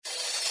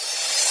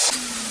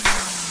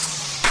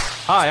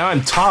Hi,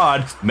 I'm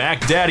Todd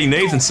Mac Daddy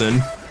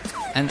Nathanson.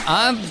 And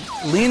I'm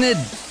Lena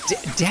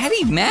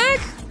Daddy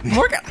Mac?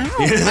 Morgan,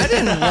 I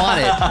didn't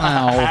want it.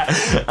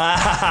 Oh.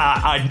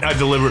 I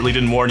deliberately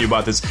didn't warn you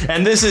about this.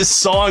 And this is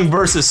Song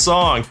versus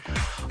Song.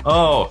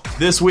 Oh,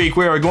 this week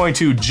we are going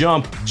to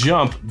jump.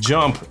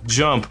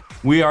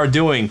 We are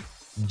doing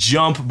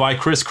Jump by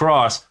Criss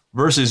Cross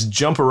versus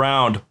Jump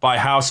Around by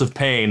House of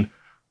Pain.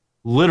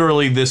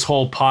 Literally, this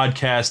whole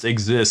podcast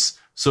exists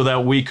so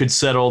that we could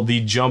settle the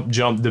jump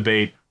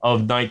debate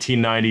of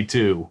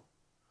 1992.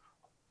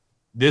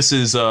 This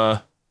is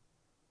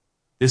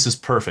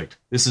perfect.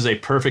 This is a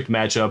perfect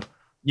matchup.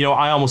 You know,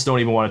 I almost don't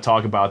even want to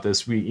talk about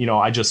this.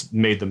 I just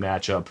made the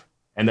matchup,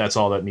 and that's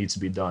all that needs to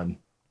be done.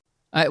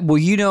 I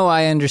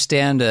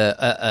understand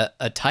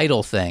a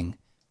title thing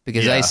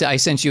because Yeah. I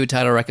sent you a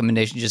title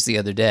recommendation just the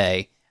other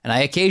day, and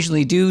I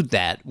occasionally do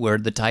that where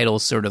the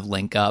titles sort of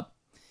link up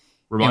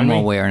Remind in me?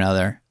 one way or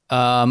another.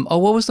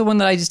 What was the one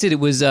that I just did?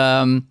 It was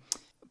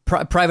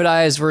Private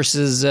Eyes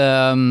versus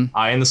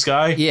Eye in the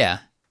Sky? yeah.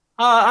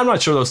 I'm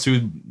not sure those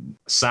two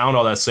sound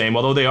all that same,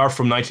 although they are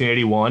from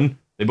 1981.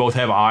 They both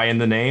have I in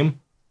the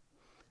name.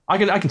 I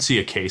can see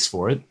a case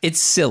for it. It's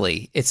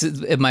silly.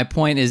 My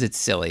point is it's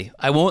silly.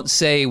 I won't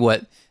say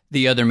what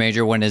the other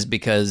major one is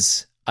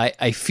because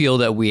I feel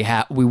that we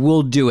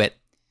will do it.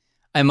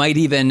 I might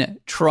even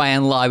try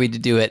and lobby to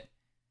do it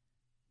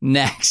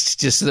next,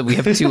 just so that we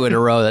have two in a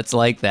row that's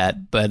like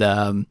that, but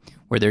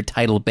where they're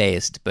title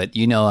based. But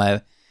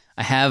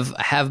I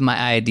have my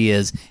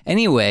ideas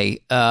anyway.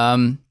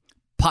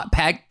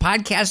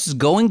 Podcast is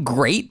going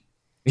great.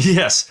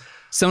 Yes.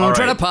 Some of them All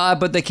try to right. pod,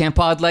 but they can't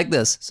pod like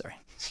this. Sorry.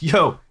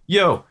 Yo.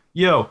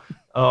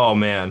 Oh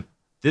man,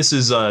 this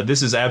is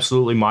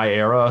absolutely my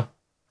era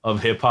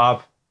of hip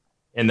hop,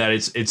 and that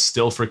it's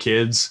still for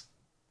kids,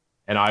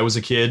 and I was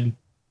a kid,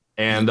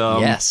 and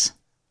Yes.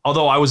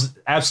 although I was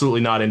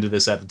absolutely not into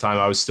this at the time,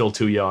 I was still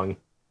too young.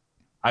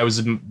 I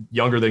was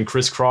younger than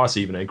Criss Cross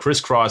even, and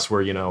Criss Cross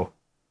were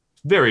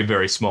very,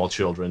 very small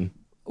children.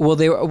 Well,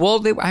 they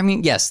were. I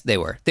mean, yes, they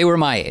were. They were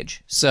my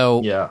age.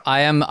 So Yeah.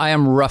 I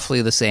am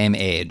roughly the same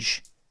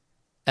age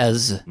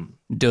as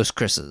Dos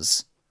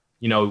Chris's.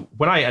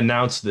 When I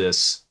announced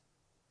this,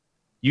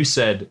 you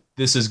said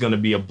this is going to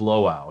be a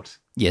blowout.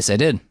 Yes, I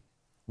did.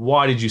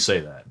 Why did you say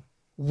that?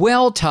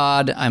 Well,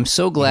 Todd, I'm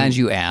so glad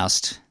you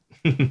asked.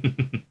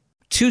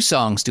 Two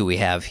songs do we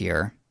have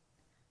here?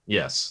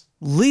 Yes.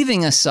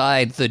 Leaving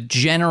aside the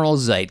general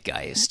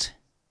zeitgeist,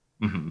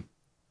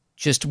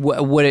 just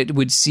what it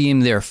would seem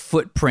their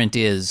footprint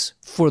is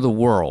for the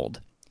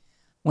world.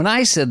 When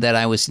I said that,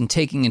 I was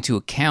taking into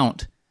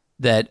account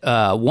that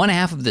one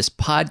half of this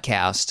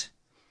podcast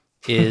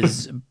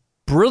is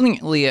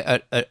brilliantly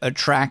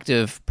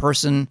attractive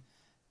person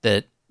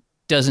that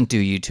doesn't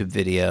do YouTube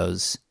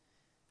videos.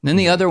 And then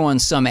the other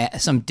one's some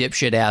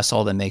dipshit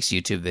asshole that makes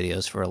YouTube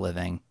videos for a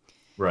living.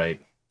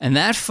 Right. And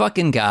that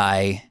fucking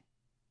guy,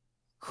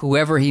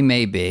 whoever he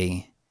may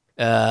be,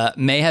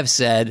 may have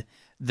said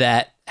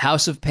that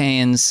House of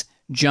Pain's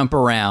Jump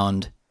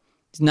Around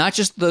is not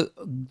just the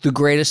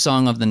greatest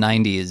song of the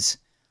 90s,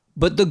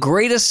 but the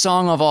greatest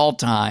song of all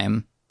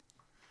time.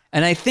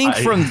 And I think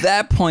from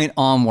that point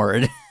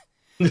onward,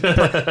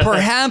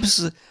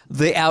 perhaps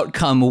the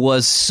outcome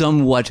was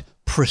somewhat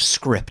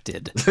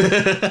prescripted.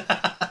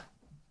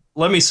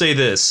 Let me say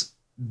this.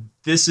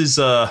 This is,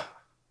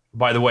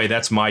 by the way,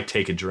 that's my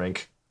take a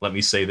drink. Let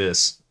me say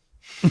this.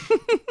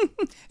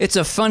 It's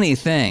a funny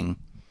thing.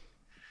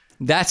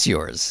 That's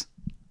yours.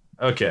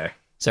 Okay.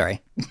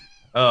 Sorry.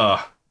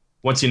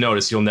 Once you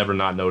notice, you'll never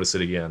not notice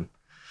it again.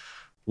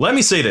 Let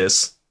me say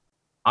this.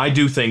 I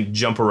do think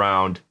Jump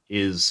Around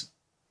is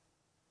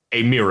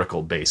a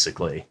miracle,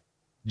 basically.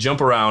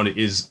 Jump Around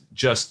is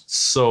just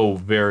so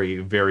very,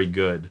 very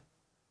good.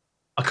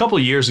 A couple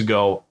of years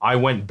ago, I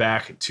went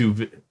back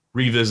to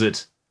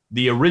revisit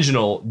the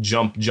original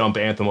Jump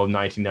anthem of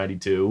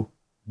 1992,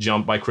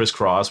 Jump by Criss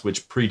Cross,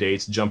 which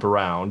predates Jump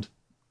Around,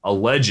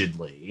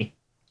 allegedly,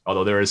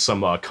 although there is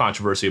some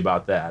controversy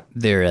about that.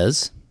 There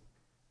is.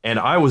 And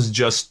I was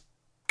just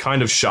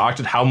kind of shocked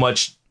at how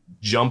much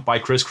Jump by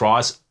Criss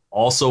Cross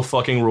also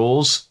fucking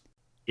rules.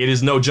 It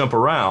is no Jump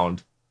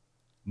Around,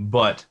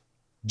 but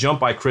Jump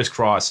by Criss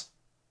Cross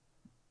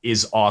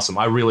is awesome.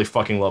 I really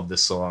fucking love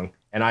this song,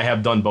 and I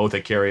have done both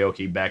at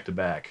karaoke back to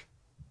back.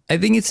 I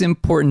think it's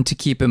important to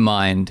keep in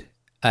mind,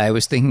 I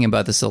was thinking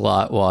about this a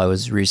lot while I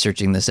was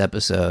researching this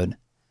episode.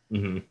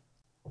 Mm-hmm.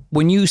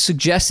 When you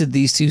suggested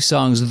these two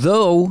songs,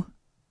 though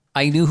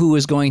I knew who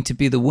was going to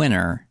be the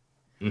winner,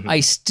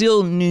 I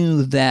still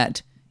knew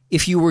that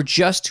if you were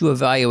just to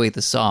evaluate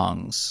the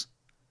songs,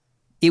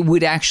 it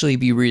would actually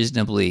be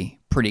reasonably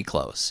pretty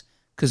close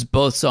because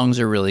both songs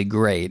are really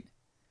great.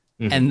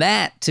 And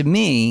that, to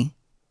me,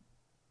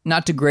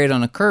 not to grade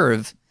on a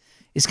curve,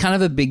 is kind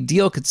of a big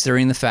deal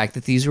considering the fact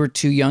that these were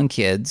two young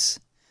kids.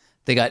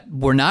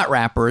 Were not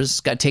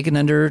rappers, got taken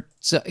under,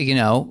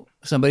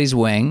 somebody's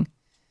wing,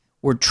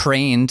 were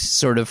trained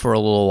sort of for a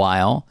little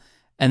while,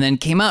 and then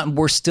came out and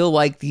were still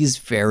like these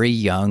very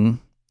young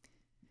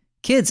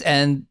kids.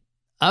 And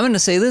I'm going to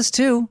say this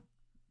too.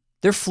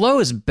 Their flow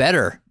is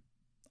better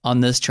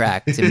on this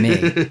track to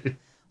me.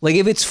 Like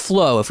if it's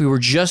flow, if we were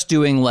just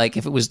doing like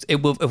if we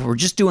were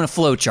just doing a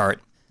flow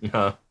chart,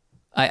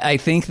 I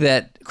think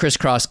that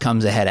Crisscross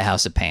comes ahead of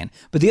House of Pain.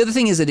 But the other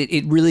thing is that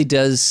it really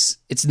does.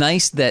 It's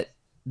nice that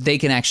they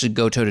can actually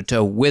go toe to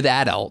toe with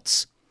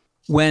adults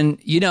when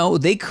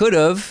they could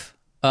have,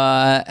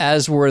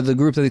 as were the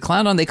group that they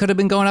clowned on, they could have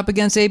been going up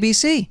against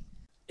ABC.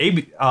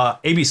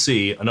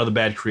 ABC, Another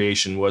Bad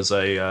Creation, was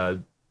a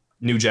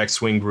New Jack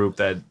Swing group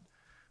that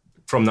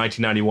from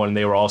 1991.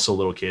 They were also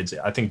little kids,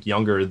 I think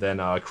younger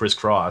than Criss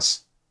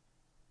Cross.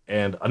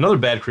 And Another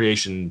Bad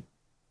Creation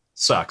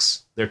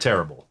sucks. They're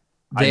terrible.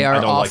 They are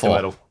I don't awful.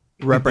 Like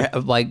the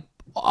metal. Like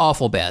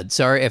awful bad.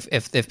 Sorry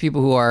if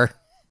people who are,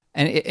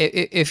 and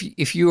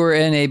if you were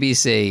in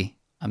ABC,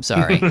 I'm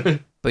sorry,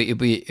 but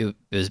it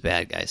was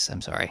bad, guys.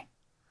 I'm sorry,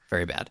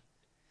 very bad.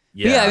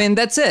 Yeah, I mean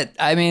that's it.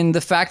 I mean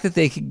the fact that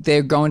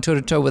they're going toe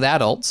to toe with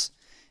adults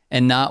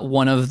and not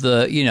one of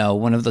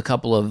the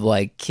couple of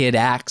like kid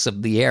acts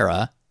of the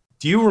era.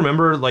 Do you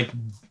remember like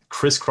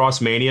Criss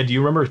Cross Mania? Do you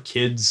remember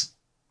kids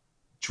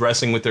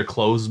dressing with their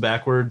clothes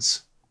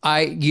backwards?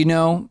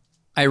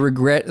 I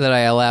regret that I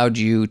allowed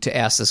you to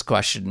ask this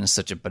question in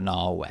such a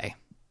banal way.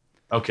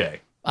 Okay.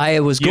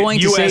 I was going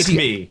to say asked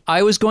me.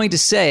 I was going to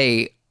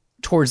say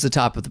towards the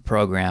top of the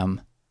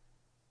program,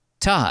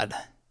 Todd,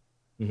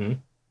 you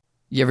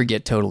ever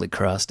get totally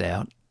crossed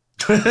out?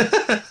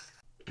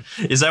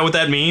 Is that what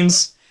that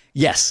means?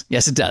 Yes,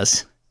 it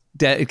does.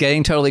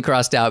 Getting totally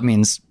crossed out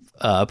means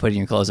putting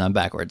your clothes on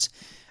backwards.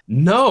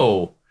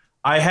 No.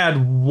 I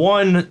had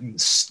one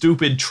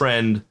stupid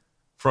trend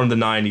from the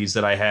 90s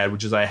that I had,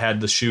 which is I had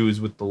the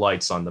shoes with the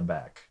lights on the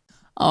back.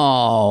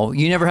 Oh,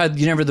 you never had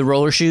the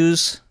roller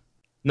shoes?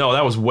 No,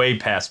 that was way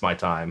past my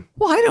time.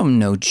 Well, I don't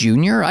know,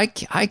 Junior. I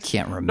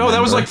can't remember. No,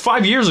 that was like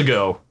 5 years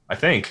ago, I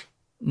think.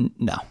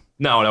 No,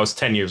 that was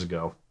 10 years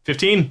ago.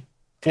 15?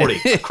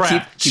 40.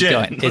 Crap. keep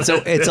going.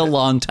 It's a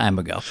long time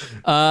ago.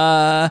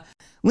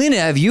 Lena,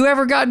 have you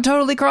ever gotten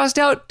totally crossed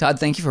out? Todd,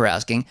 thank you for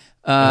asking.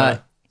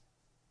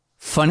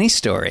 Funny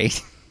story.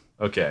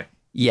 Okay.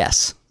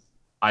 Yes.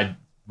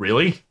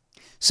 Really?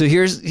 So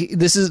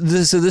this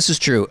is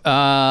true.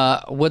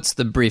 What's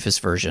the briefest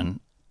version?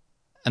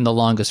 And the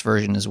longest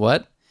version is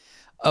what?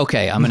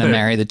 Okay, I'm going to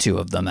marry the two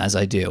of them as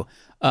I do.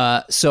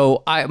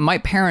 So my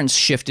parents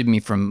shifted me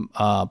from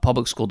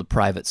public school to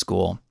private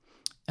school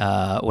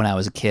when I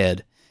was a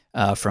kid,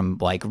 from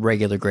like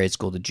regular grade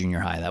school to junior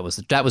high. That was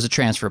a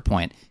transfer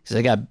point because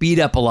I got beat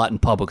up a lot in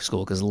public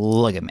school because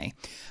look at me.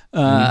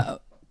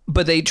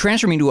 But they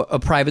transferred me to a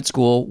private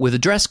school with a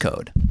dress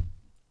code.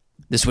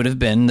 This would have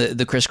been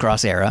the Criss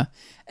Cross era.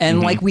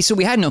 And so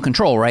we had no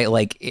control, right?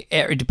 Like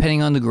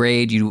depending on the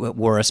grade, you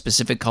wore a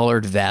specific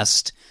colored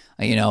vest.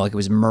 Like it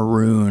was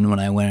maroon when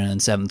I went in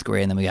 7th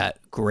grade, and then we got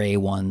gray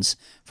ones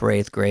for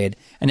 8th grade,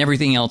 and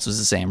everything else was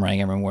the same, right?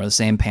 Everyone wore the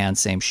same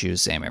pants, same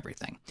shoes, same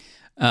everything.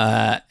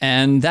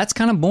 And that's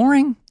kind of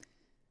boring.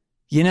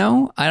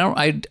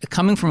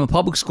 Coming from a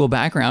public school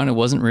background, it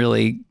wasn't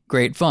really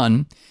great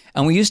fun.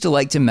 And we used to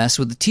like to mess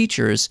with the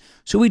teachers.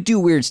 So we'd do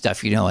weird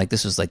stuff, like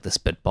this was like the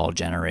spitball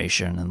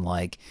generation. And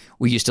like,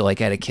 we used to like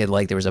had a kid,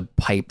 like there was a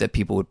pipe that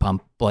people would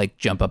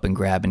jump up and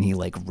grab, and he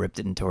like ripped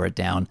it and tore it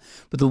down.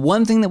 But the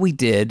one thing that we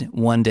did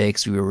one day,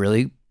 because we were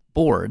really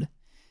bored,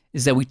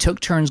 is that we took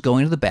turns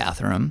going to the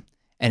bathroom.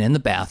 And in the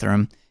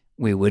bathroom,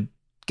 we would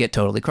get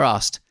totally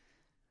crossed.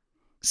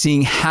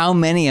 Seeing how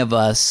many of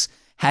us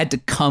had to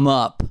come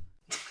up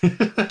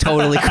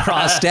totally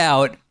crossed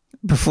out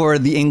before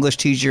the English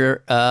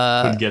teacher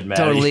get mad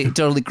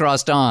totally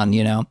crossed on,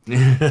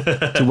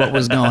 to what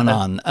was going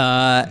on.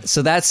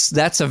 So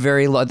that's a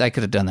very I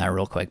could have done that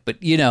real quick,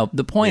 but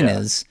the point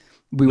is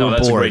we were bored.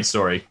 That's a great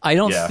story. I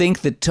don't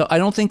think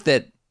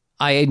that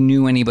I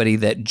knew anybody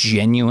that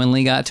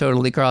genuinely got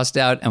totally crossed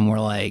out and were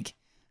like,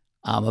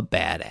 I'm a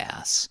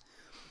badass.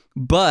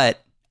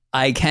 But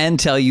I can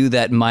tell you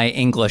that my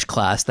English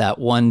class that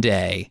one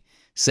day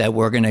said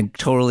we're going to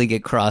totally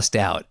get crossed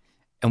out.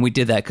 And we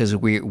did that because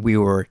we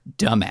were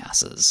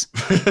dumbasses.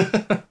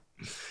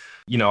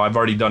 I've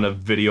already done a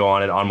video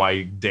on it on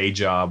my day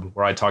job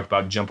where I talked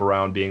about Jump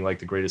Around being like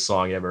the greatest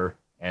song ever,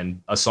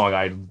 and a song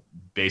I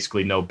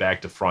basically know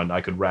back to front.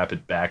 I could rap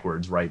it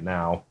backwards right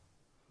now.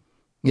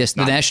 Yes,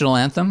 the national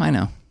anthem, I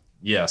know.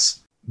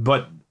 Yes.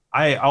 But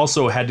I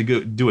also had to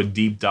go do a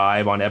deep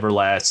dive on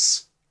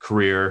Everlast's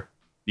career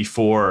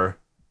before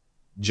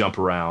Jump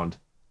Around.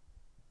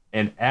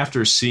 And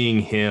after seeing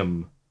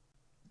him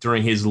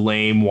during his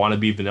lame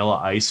wannabe Vanilla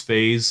Ice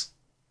phase,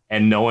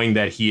 and knowing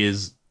that he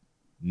is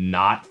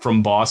not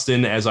from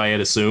Boston, as I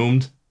had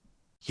assumed,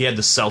 he had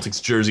the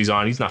Celtics jerseys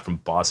on. He's not from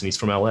Boston. He's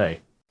from LA.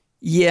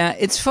 Yeah,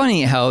 it's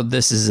funny how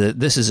this is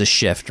a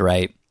shift,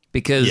 right?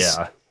 Because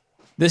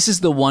this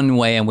is the one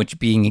way in which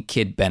being a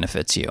kid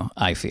benefits you,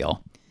 I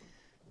feel.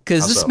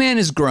 Because this man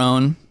has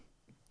grown.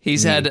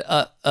 He's had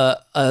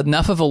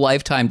enough of a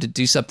lifetime to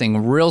do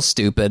something real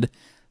stupid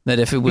that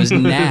if it was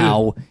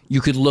now, you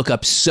could look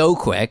up so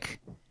quick.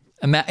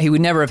 He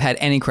would never have had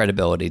any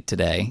credibility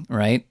today,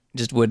 right?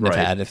 Just wouldn't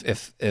have had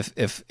if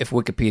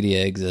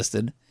Wikipedia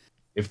existed.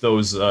 if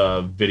those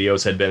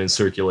videos had been in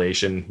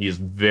circulation, he is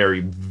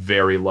very,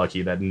 very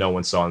lucky that no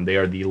one saw them. They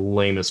are the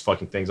lamest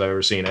fucking things I've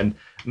ever seen. And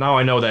now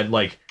I know that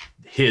like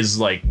his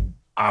like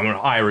I'm an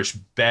Irish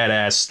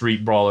badass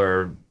street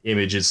brawler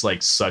image is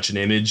like such an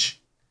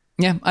image.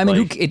 Yeah, I mean,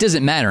 Like- it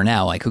doesn't matter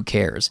now. Like, who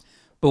cares?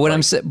 But what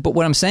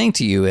I'm saying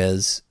to you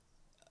is,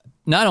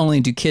 not only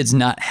do kids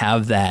not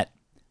have that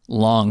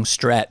long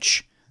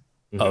stretch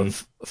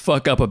of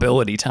fuck up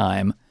ability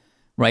time,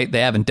 right? They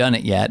haven't done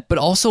it yet. But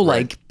also,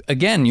 like,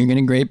 again, you're going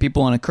to grade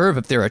people on a curve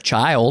if they're a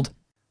child.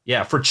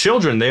 Yeah, for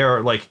children, they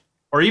are like,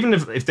 or even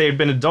if they had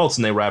been adults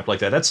and they rap like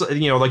that, that's,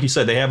 you know, like you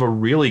said, they have a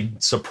really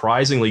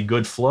surprisingly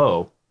good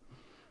flow.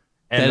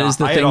 And That is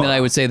the thing that I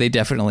would say they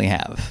definitely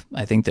have.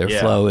 I think their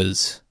flow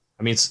is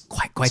I mean, it's,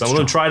 quite some of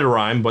them strong. try to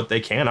rhyme, but they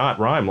cannot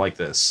rhyme like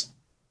this.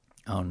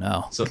 Oh,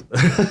 no. So,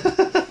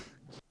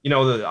 you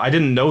know, I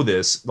didn't know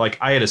this. Like,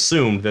 I had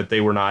assumed that they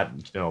were not,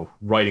 you know,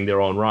 writing their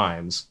own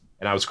rhymes,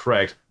 and I was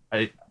correct.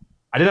 I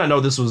did not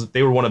know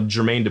they were one of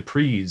Jermaine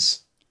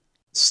Dupri's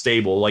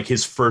stable, like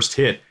his first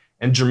hit.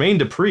 And Jermaine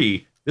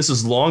Dupri, this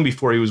is long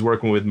before he was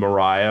working with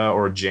Mariah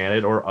or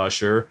Janet or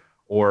Usher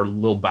or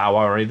Lil Bow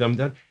Wow or any of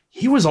them.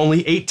 He was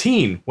only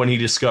 18 when he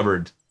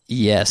discovered.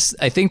 Yes,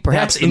 I think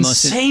perhaps That's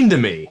insane to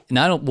me.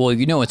 Well,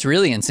 you know what's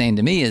really insane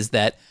to me is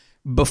that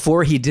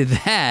before he did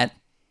that,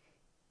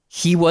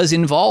 he was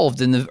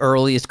involved in the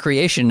earliest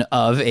creation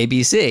of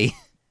ABC.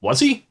 Was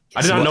he?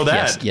 I did not know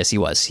that. Yes, he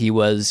was. He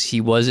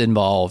was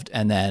involved,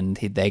 and then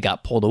they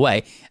got pulled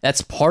away.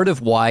 That's part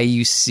of why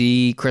you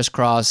see Criss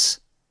Cross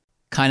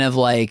kind of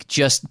like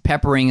just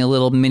peppering a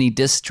little mini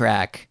diss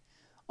track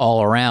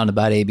all around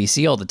about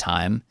ABC all the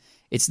time.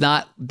 It's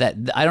not that,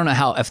 I don't know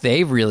how, if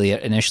they really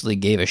initially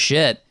gave a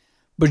shit,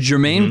 but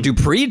Jermaine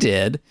Dupri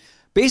did.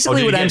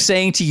 Basically, what I'm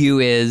saying to you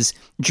is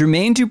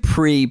Jermaine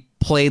Dupri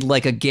played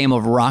like a game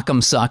of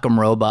Rock'em Sock'em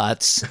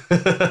Robots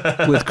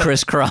with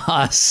Criss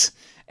Cross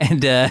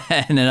and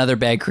another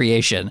bad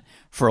creation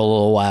for a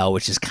little while,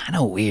 which is kind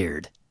of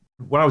weird.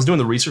 When I was doing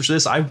the research for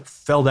this, I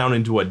fell down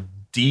into a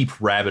deep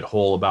rabbit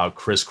hole about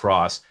Criss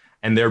Cross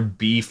and their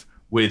beef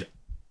with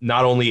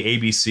not only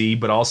ABC,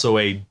 but also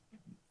a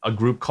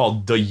group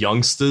called The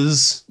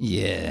Youngsters.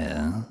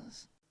 Yeah.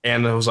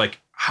 And I was like,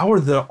 how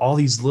are all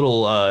these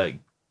little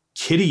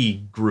kiddie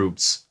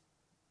groups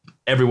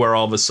everywhere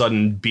all of a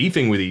sudden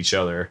beefing with each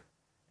other?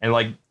 And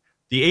like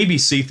the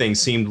ABC thing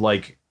seemed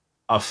like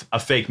a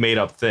fake made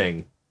up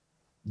thing,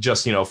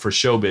 just, you know, for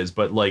showbiz.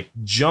 But like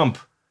Jump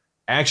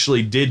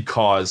actually did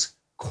cause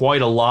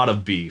quite a lot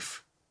of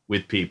beef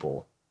with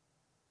people.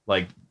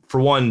 Like,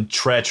 for one,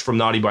 Tretch from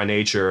Naughty by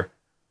Nature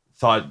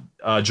thought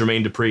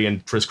Jermaine Dupri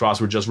and Criss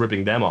Cross were just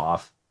ripping them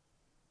off.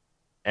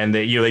 And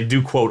they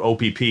do quote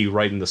OPP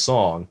right in the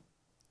song.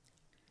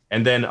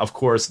 And then, of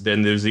course,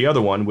 then there's the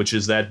other one, which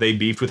is that they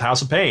beefed with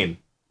House of Pain.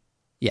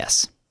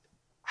 Yes.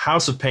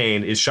 House of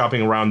Pain is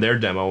shopping around their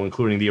demo,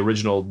 including the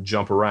original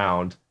Jump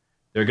Around.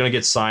 They're going to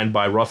get signed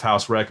by Rough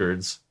House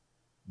Records.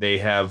 They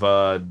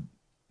have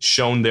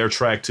shown their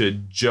track to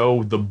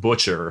Joe the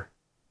Butcher,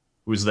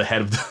 who's the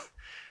head of the...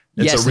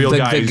 It's a real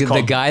guy.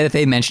 The guy that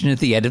they mentioned at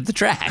the end of the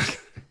track.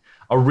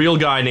 A real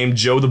guy named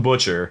Joe the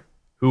Butcher,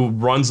 who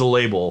runs a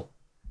label.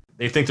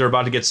 They think they're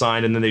about to get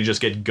signed, and then they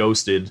just get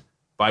ghosted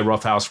by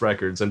Rough House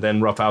Records. And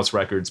then Rough House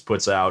Records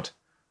puts out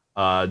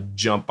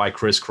Jump by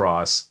Criss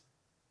Cross.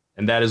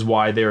 And that is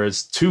why there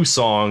is 2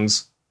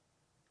 songs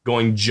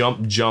going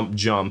jump, jump,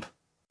 jump.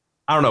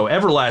 I don't know.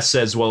 Everlast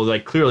says, well,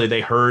 like, clearly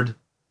they heard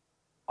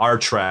our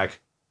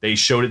track. They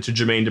showed it to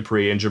Jermaine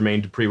Dupri, and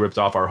Jermaine Dupri ripped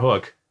off our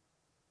hook.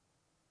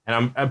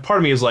 And part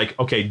of me is like,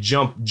 okay,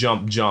 jump,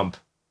 jump, jump.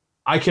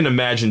 I can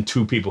imagine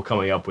 2 people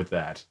coming up with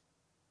that.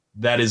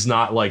 That is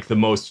not like the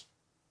most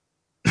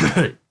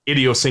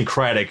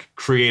idiosyncratic,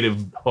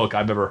 creative hook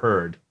I've ever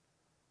heard.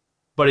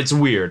 But it's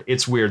weird.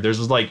 It's weird.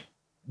 There's like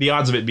the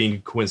odds of it being a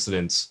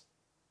coincidence.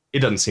 It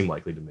doesn't seem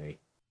likely to me.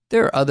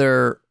 There are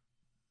other,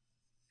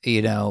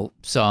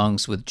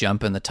 songs with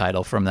Jump in the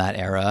title from that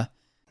era.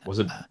 Was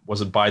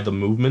it by The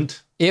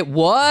Movement? It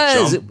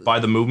was. Jump by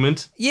The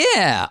Movement?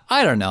 Yeah,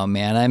 I don't know,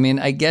 man. I mean,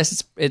 I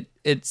guess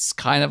it's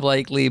kind of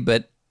likely,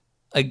 but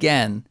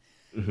again,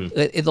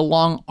 the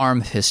long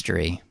arm of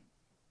history,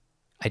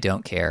 I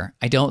don't care.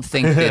 I don't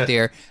think that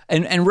they're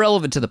and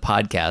relevant to the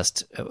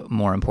podcast.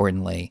 More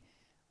importantly,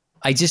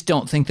 I just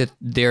don't think that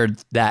they're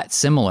that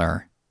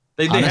similar.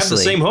 They have the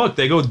same hook.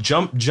 They go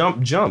jump,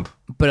 jump, jump.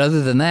 But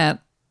other than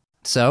that,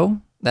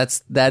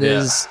 that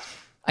is.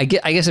 I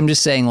guess I'm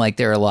just saying, like,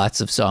 there are lots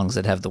of songs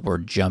that have the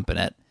word jump in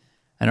it.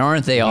 And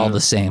aren't they all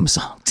the same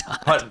song,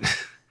 Todd?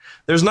 But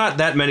there's not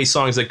that many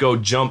songs that go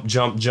jump,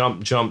 jump,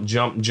 jump, jump,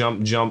 jump,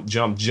 jump, jump,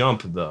 jump,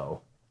 jump,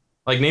 though.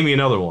 Like, name me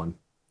another one.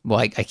 Well,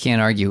 I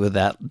can't argue with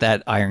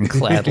that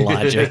ironclad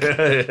logic.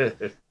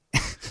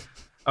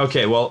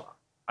 Okay, well,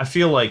 I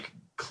feel like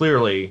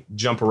clearly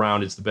Jump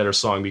Around is the better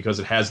song because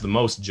it has the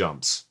most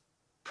jumps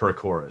per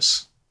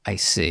chorus. I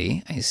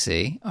see.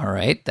 All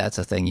right, that's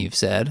a thing you've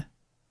said.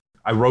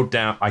 I wrote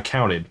down, I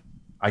counted.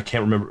 I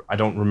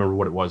don't remember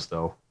what it was,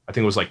 though. I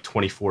think it was like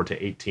 24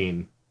 to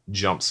 18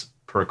 jumps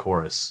per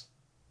chorus.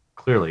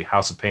 clearly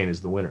House of Pain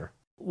is the winner.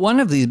 One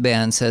of these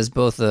bands has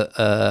both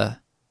a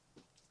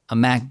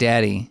Mac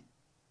Daddy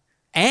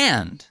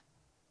and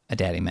a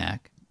Daddy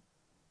Mac.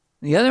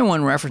 The other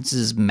one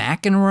references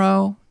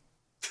McEnroe.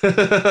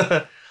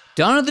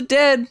 Dawn of the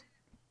Dead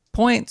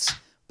points,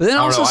 but then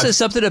also says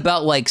something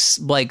about like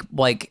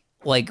smacking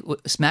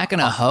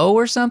a hoe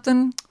or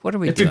something. What are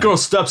we doing? If your girl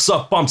steps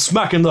up, I'm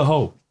smacking the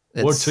hoe.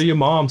 Or to your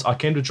moms, I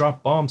came to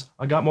drop bombs.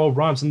 I got more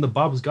rhymes than the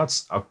Bob's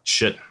got. Oh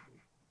shit,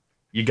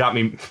 you got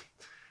me.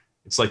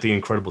 It's like the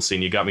Incredible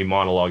scene. You got me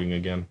monologuing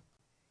again.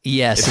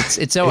 Yes,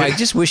 it's. Oh, I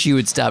just wish you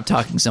would stop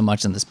talking so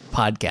much on this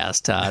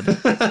podcast, Todd.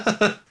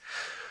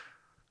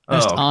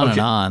 Just on and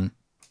on.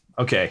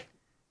 Okay,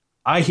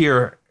 I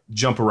hear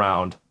jump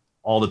around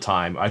all the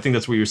time. I think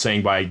that's what you're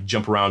saying by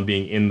jump around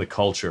being in the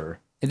culture.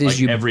 It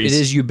is it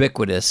is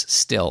ubiquitous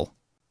still.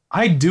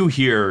 I do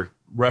hear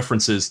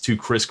references to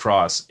Criss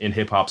Cross in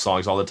hip hop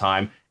songs all the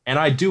time, and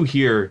I do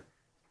hear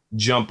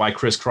Jump by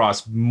Criss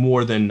Cross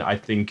more than I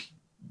think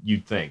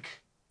you'd think.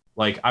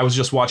 Like, I was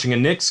just watching a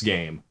Knicks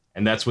game,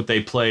 and that's what they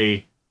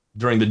play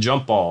during the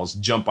jump balls,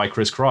 Jump by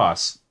Criss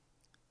Cross,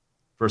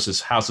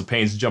 versus House of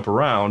Pain's Jump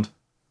Around,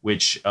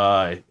 which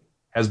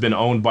has been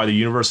owned by the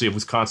University of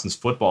Wisconsin's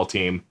football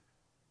team.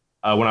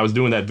 When I was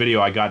doing that video,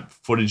 I got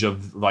footage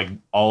of like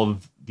all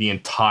of the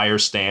entire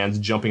stands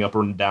jumping up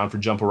and down for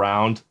Jump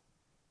Around.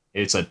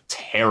 It's a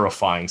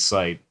terrifying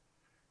sight.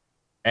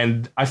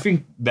 And I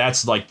think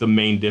that's like the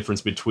main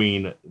difference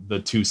between the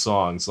two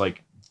songs.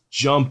 Like,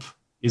 Jump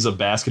is a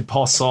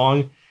basketball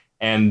song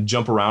and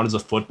Jump Around is a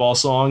football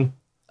song.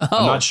 Oh.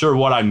 I'm not sure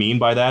what I mean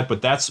by that,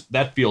 but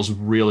that feels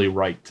really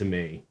right to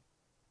me.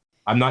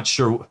 I'm not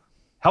sure.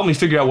 Help me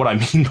figure out what I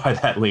mean by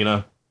that,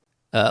 Lena.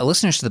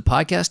 Listeners to the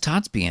podcast,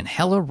 Todd's being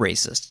hella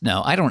racist.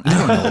 No, I don't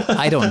know.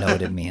 I don't know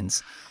what it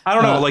means. I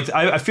don't know. Like,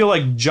 I feel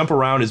like Jump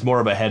Around is more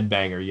of a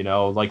headbanger, you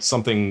know, like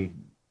something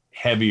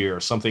heavier,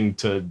 something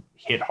to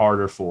hit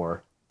harder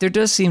for. There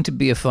does seem to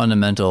be a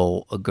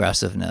fundamental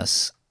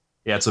aggressiveness.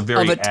 Yeah, it's a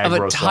very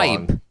aggro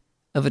song.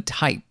 Of a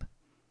type.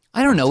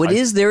 I don't know. It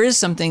is. There is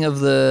something of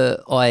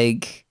the,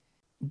 like,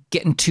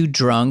 getting too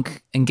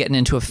drunk and getting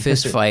into a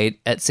fist fight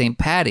at St.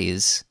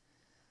 Patty's.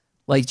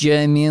 Like, do you know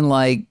what I mean?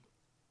 Like,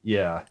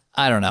 yeah.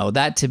 I don't know.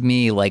 That to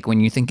me, like,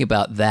 when you think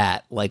about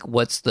that, like,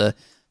 what's the...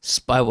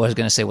 I was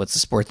going to say what's the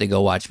sport they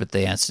go watch, but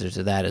the answer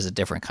to that is a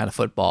different kind of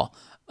football.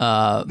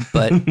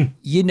 But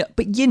you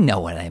know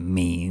what I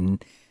mean.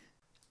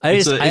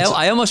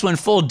 I almost went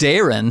full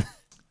Darren.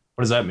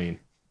 What does that mean?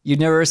 You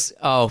never.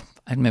 Oh,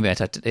 maybe I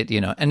talked to it.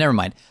 You know, and never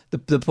mind.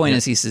 The point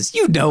is, he says,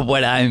 "You know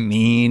what I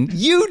mean.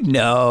 You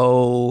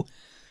know."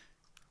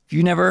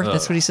 You never.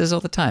 That's what he says all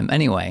the time.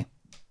 Anyway,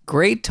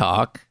 great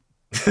talk.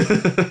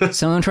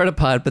 Someone try to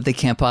pod, but they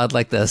can't pod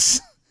like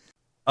this.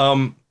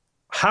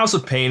 House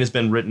of Pain has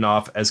been written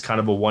off as kind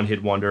of a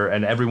one-hit wonder,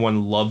 and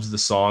everyone loves the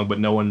song, but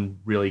no one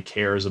really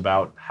cares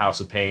about House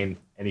of Pain,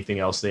 anything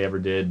else they ever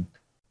did.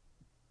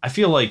 I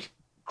feel like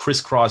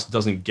Criss Cross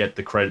doesn't get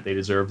the credit they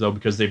deserve, though,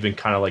 because they've been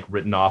kind of like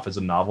written off as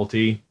a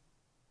novelty.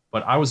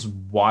 But I was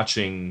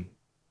watching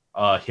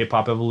Hip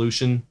Hop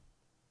Evolution,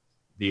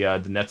 the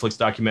Netflix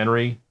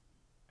documentary,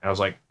 and I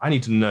was like, I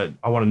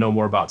want to know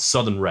more about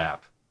Southern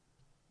rap,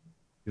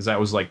 because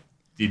that was like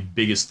the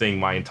biggest thing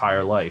my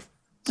entire life.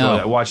 So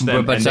I watched them.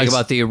 We're about to talk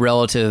about the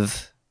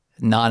relative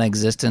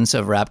non-existence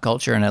of rap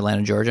culture in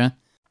Atlanta, Georgia.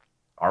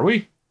 Are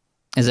we?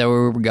 Is that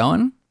where we're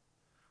going?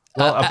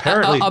 Well,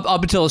 apparently.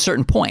 Up until a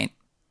certain point.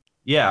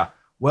 Yeah.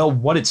 Well,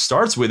 what it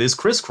starts with is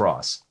Criss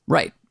Cross.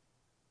 Right.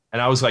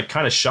 And I was like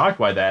kind of shocked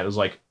by that. I was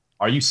like,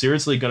 are you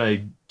seriously going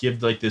to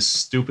give like this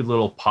stupid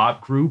little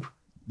pop group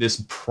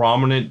this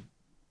prominent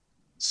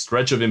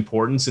stretch of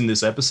importance in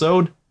this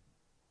episode?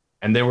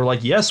 And they were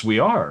like, yes, we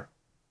are.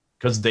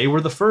 Because they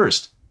were the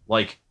first.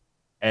 Like,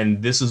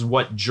 and this is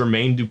what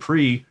Jermaine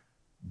Dupri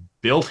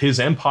built his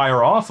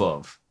empire off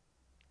of.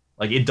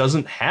 Like, it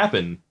doesn't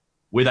happen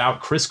without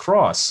Criss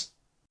Cross.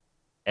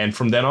 And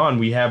from then on,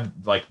 we have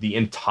like the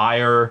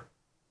entire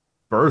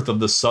birth of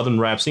the Southern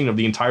rap scene, of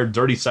the entire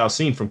Dirty South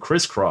scene from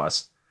Criss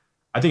Cross.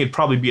 I think it'd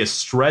probably be a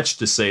stretch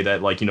to say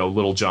that, like, you know,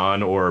 Lil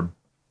Jon or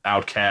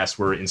Outkast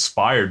were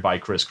inspired by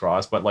Criss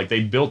Cross, but like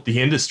they built the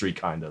industry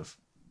kind of.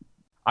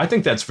 I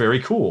think that's very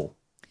cool.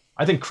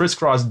 I think Criss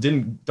Cross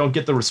don't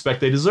get the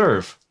respect they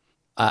deserve.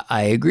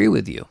 I agree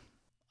with you.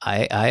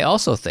 I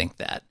also think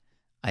that.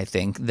 I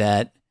think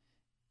that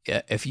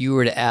if you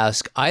were to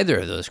ask either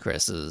of those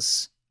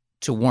Chris's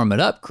to warm it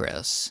up,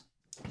 Chris.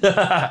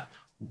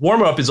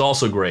 Warm up is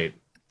also great.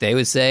 They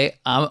would say,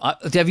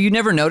 have you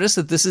never noticed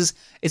that this is,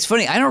 it's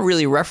funny, I don't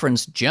really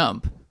reference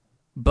Jump,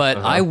 but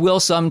I will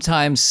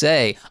sometimes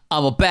say,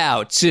 I'm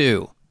about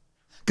to,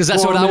 because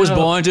that's what I was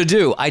born to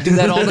do. I do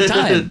that all the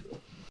time.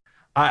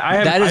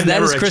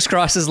 That is Criss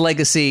Cross's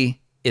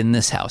legacy in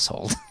this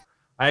household.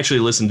 I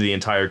actually listened to the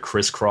entire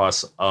Criss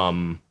Cross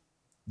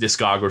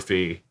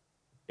discography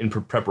in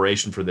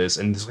preparation for this,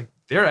 and it's like,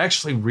 they're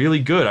actually really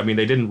good. I mean,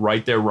 they didn't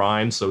write their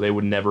rhymes, so they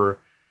would never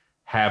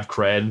have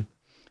cred.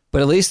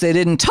 But at least they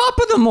didn't top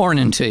of the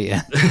morning to you.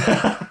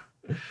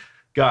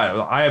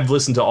 God, I have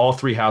listened to all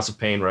 3 House of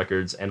Pain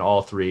records and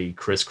all 3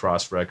 Criss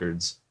Cross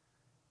records.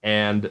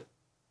 And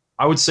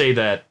I would say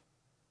that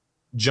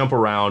Jump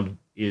Around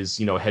is,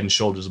 head and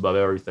shoulders above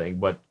everything.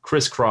 But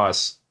Criss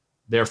Cross,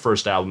 their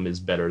first album is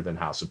better than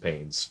House of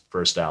Pain's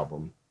first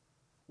album.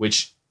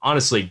 Which,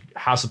 honestly,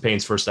 House of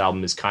Pain's first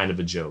album is kind of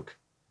a joke.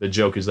 The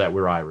joke is that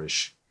we're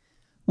Irish.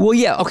 Well,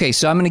 yeah. Okay,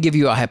 so I'm going to give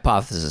you a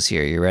hypothesis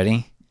here. You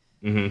ready?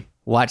 Mm-hmm.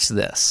 Watch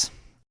this.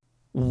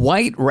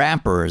 White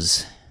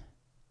rappers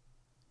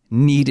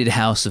needed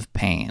House of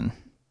Pain.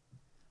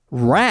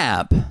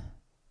 Rap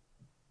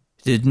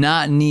did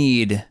not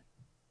need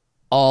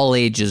all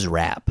ages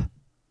rap.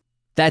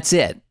 That's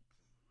it.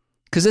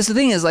 Because that's the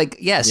thing is, like,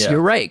 yes, you're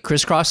right.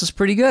 Criss Cross is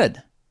pretty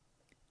good.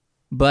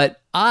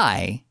 But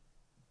I,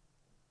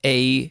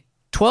 a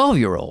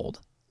 12-year-old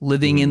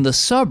living in the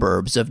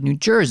suburbs of New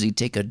Jersey,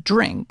 take a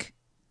drink,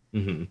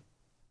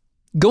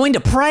 going to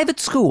private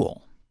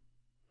school,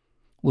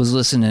 was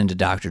listening to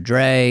Dr.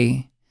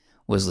 Dre,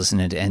 was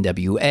listening to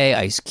NWA,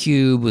 Ice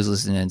Cube, was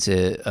listening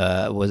to,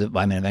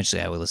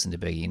 eventually I would listen to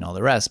Biggie and all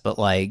the rest. But,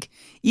 like,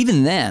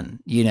 even then,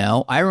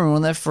 I remember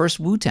when that first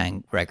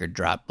Wu-Tang record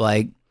dropped,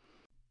 like,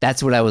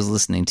 that's what I was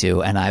listening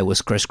to, and I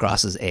was Criss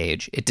Cross's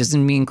age. It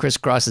doesn't mean Criss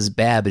Cross is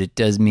bad, but it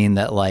does mean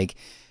that, like,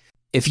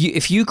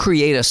 if you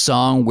create a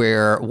song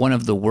where one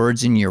of the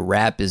words in your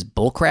rap is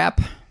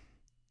bullcrap,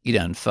 you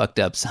done fucked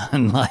up,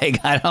 son. Like,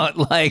 I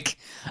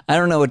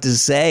don't know what to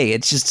say.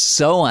 It's just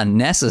so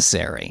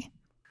unnecessary.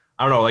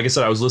 I don't know. Like I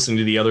said, I was listening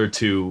to the other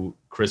 2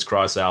 Criss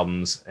Cross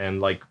albums, and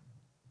like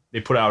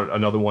they put out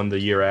another one the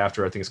year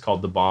after. I think it's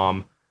called The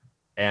Bomb,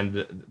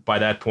 and by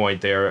that point,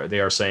 they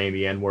are saying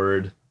the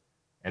N-word,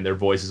 and their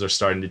voices are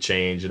starting to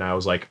change. And I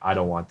was like, I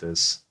don't want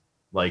this.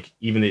 Like,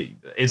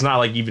 it's not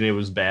like even it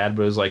was bad,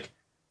 but it was like,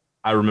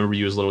 I remember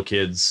you as little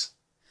kids.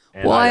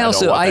 And well, I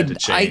don't want that to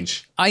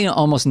change. I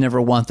almost never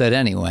want that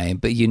anyway.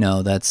 But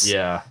that's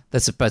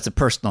a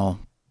personal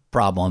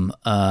problem.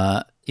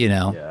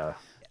 Yeah.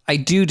 I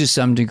do to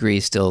some degree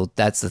still.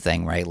 That's the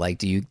thing, right? Like,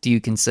 do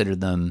you consider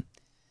them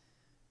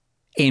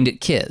aimed at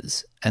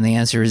kids? And the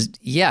answer is,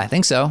 yeah, I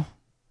think so.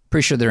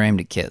 Pretty sure they're aimed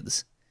at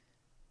kids.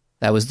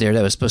 That was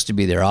supposed to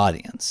be their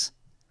audience.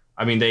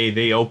 I mean,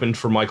 they opened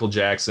for Michael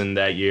Jackson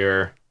that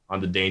year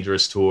on the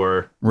Dangerous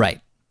tour. Right.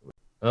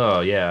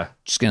 Oh yeah.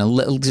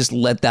 Just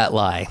let that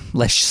lie.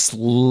 Let's just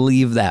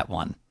leave that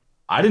one.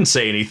 I didn't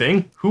say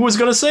anything. Who was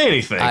gonna say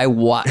anything?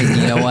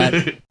 You know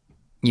what?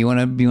 You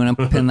wanna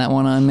pin that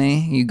one on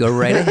me? You go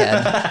right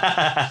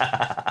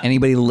ahead.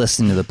 Anybody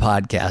listening to the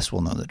podcast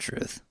will know the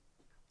truth.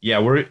 Yeah,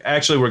 we're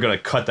gonna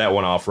cut that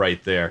one off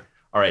right there.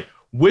 All right.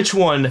 Which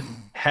one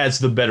has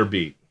the better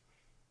beat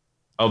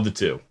of the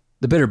 2?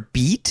 The better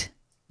beat?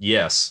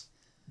 Yes.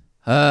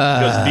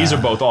 Because these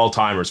are both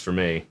all-timers for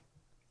me.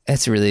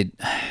 That's really...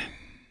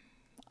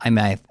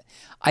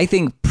 I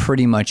think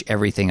pretty much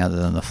everything other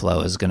than the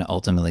flow is going to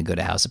ultimately go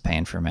to House of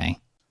Pain for me.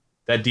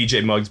 That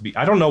DJ Muggs beat...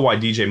 I don't know why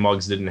DJ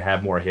Muggs didn't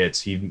have more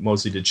hits. He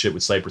mostly did shit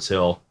with Cypress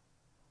Hill.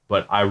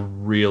 But I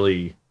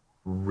really,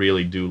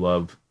 really do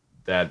love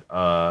that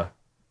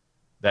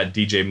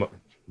DJ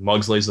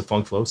Muggs lays the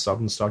funk flow, stop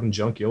him stalking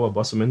junk, yo, I'll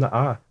bust him in the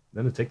eye.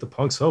 Then to take the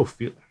punks,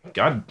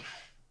 God,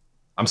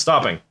 I'm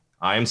stopping.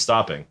 I am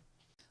stopping.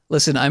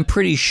 Listen, I'm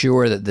pretty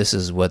sure that this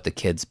is what the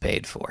kids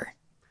paid for.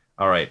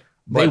 All right.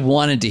 They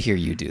wanted to hear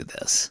you do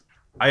this.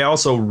 I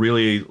also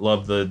really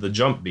love the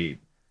jump beat.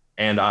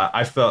 And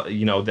I felt,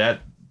 that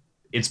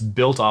it's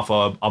built off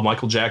a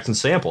Michael Jackson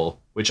sample,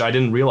 which I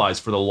didn't realize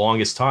for the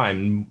longest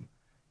time.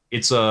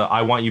 It's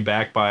I Want You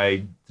Back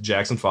by the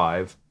Jackson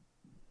 5.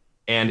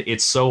 And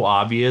it's so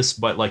obvious,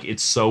 but like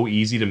it's so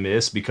easy to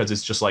miss because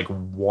it's just like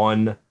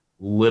one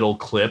little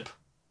clip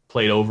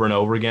played over and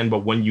over again.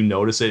 But when you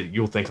notice it,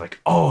 you'll think like,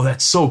 oh,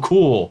 that's so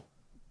cool.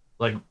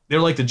 Like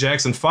they're like the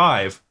Jackson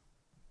 5.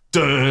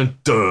 Dun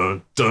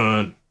dun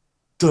dun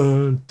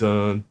dun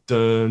dun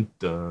dun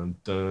dun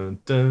dun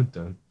dun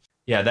dun.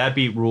 Yeah, that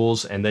beat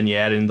rules. And then you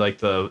add in like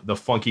the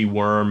funky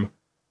worm,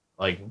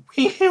 like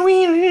that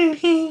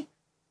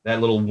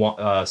little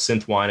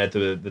synth whine at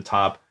the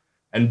top.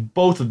 And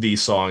both of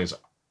these songs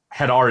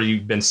had already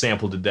been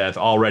sampled to death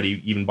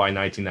already, even by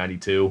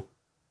 1992.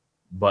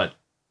 But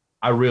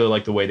I really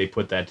like the way they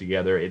put that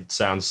together. It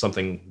sounds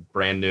something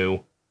brand new,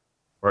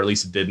 or at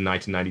least it did in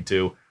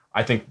 1992.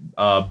 I think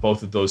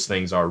both of those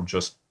things are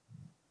just,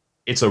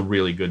 it's a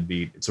really good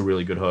beat. It's a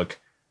really good hook.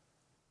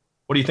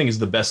 What do you think is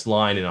the best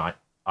line in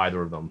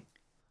either of them?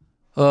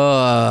 All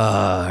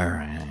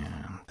right.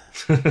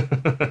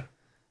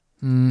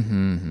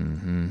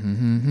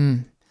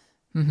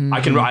 I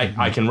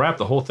can rap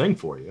the whole thing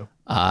for you.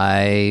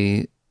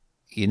 I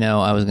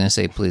was going to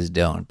say please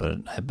don't, but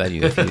I bet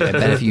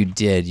if you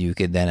did, you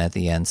could then at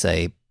the end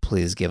say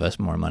please give us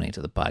more money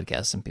to the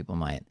podcast, and people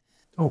might.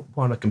 Don't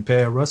want to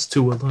compare us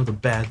to another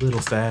bad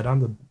little fad.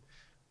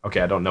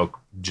 Okay, I don't know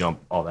Jump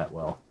all that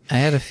well. I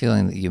had a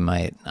feeling that you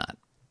might not.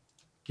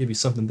 Give you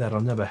something that I'll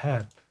never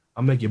had.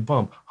 I'll make you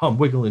bump, hum,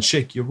 wiggle, and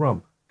shake your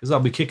rump, because I'll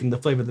be kicking the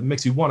flavor that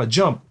makes you want to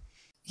jump.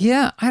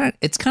 Yeah,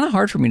 it's kind of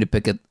hard for me to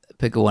pick a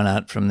one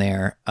out from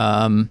there.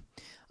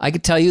 I I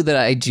could tell you that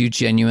I do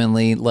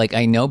genuinely like.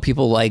 I know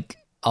people like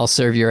 "I'll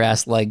Serve Your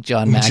Ass" like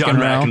John McEnroe. John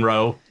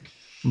McEnroe.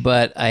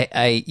 But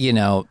I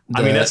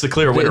that's the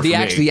clear winner for me.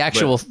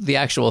 The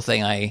actual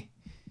thing I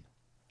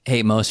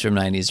hate most from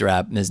 '90s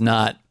rap is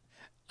not.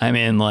 I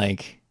mean,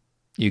 like,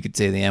 you could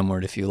say the M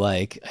word if you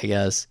like, I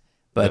guess.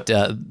 But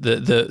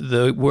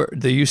the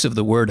use of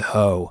the word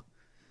 "hoe"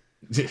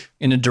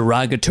 in a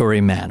derogatory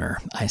manner,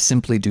 I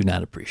simply do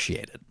not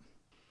appreciate it.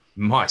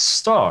 My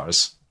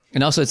stars.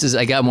 And also, it says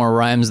I got more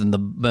rhymes than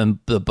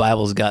the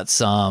Bible's got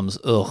Psalms.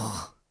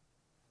 Ugh.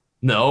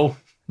 No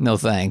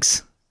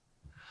thanks.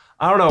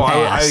 I don't know.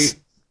 Pass.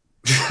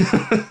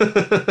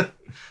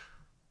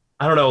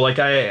 I don't know. Like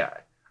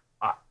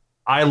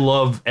I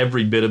love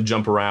every bit of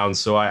Jump Around.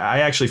 So I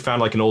actually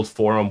found like an old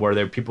forum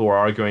where people were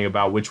arguing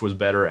about which was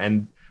better,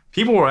 and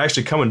people were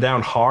actually coming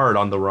down hard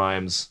on the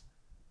rhymes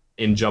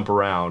in Jump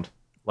Around,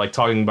 like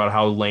talking about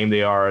how lame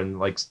they are, and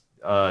like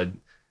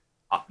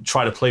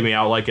try to play me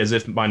out like as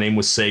if my name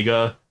was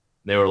Sega.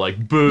 They were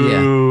like,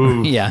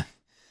 boo. Yeah.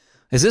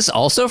 Is this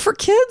also for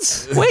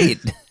kids? Wait.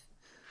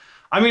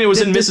 I mean, it was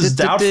in Mrs.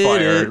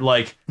 Doubtfire.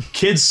 Like,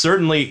 kids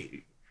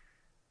certainly...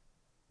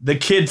 The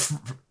kid...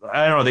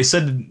 I don't know. They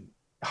said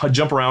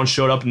Jump Around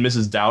showed up in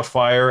Mrs.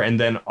 Doubtfire, and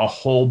then a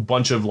whole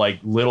bunch of, like,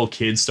 little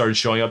kids started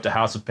showing up to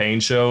House of Pain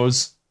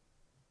shows.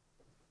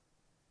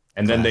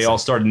 And then they all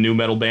started new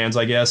metal bands,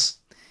 I guess.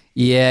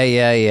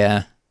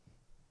 Yeah.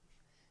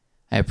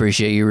 I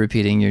appreciate you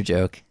repeating your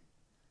joke.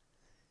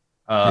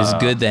 It was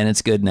good then.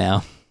 It's good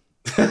now.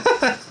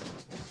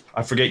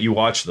 I forget you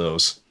watch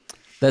those.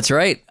 That's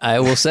right. I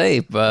will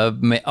say,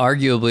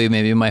 arguably,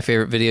 maybe my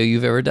favorite video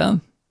you've ever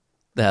done.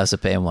 The House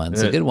of Pain one.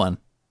 It's a good one.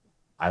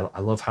 I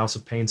love House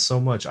of Pain so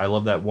much. I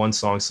love that one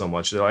song so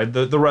much.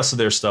 The rest of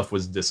their stuff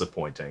was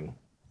disappointing.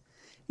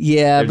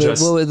 Yeah, but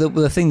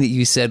the thing that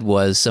you said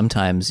was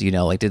sometimes,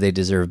 like, did they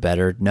deserve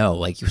better? No,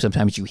 like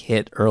sometimes you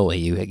hit early,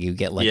 you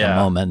get like a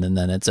moment, and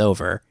then it's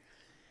over.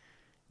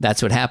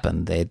 That's what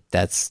happened.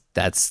 That's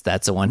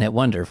a one hit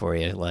wonder for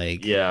you.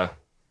 Like, yeah.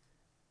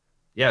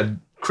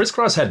 Criss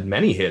Cross had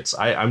many hits.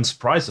 I'm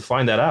surprised to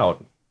find that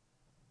out.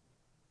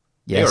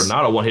 Yes. They are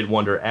not a one hit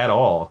wonder at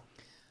all.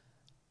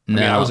 No. I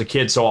mean, I was a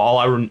kid, so all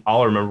I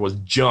remember was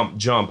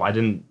jump. I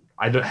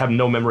have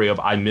no memory of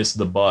I Missed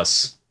the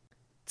Bus.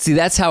 See,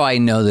 that's how I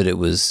know that it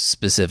was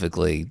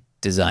specifically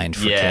designed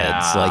for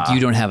kids. Like, you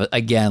don't have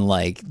again,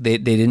 like they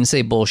didn't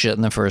say bullshit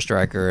in the first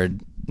record.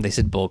 They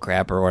said bull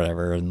crap or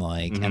whatever, and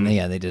like, and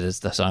they did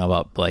the song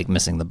about like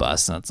missing the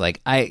bus, and it's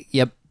like, I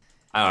don't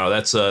know.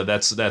 That's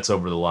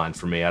over the line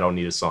for me. I don't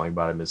need a song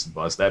about I Missed the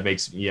Bus. That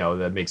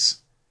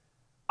makes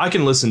I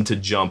can listen to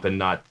Jump and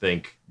not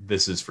think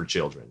this is for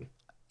children.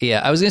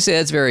 Yeah, I was gonna say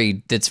that's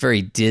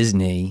very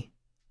Disney,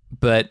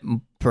 but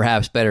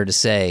perhaps better to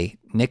say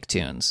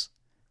Nicktoons.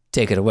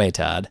 Take it away,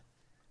 Todd.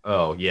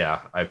 Oh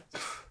yeah,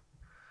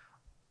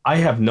 I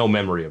have no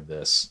memory of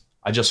this.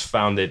 I just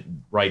found it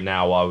right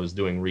now while I was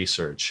doing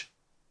research.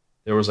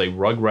 There was a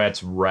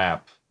Rugrats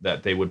rap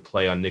that they would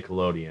play on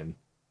Nickelodeon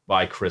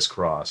by Criss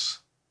Cross.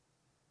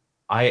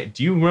 Do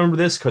you remember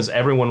this? Because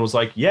everyone was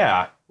like,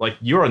 yeah, like,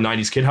 you're a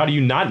 90s kid. How do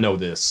you not know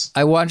this?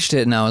 I watched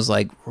it and I was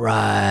like,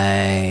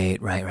 right.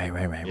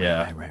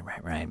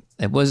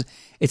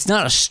 It's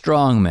not a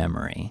strong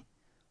memory,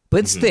 but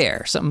it's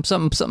there.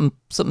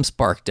 Something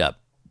sparked up.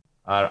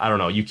 I don't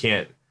know.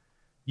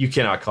 You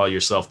cannot call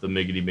yourself the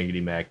Miggity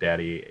Miggity Mac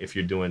Daddy if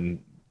you're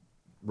doing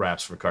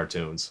raps for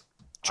cartoons.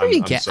 Sure,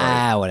 you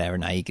can. Whatever.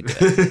 Now you can do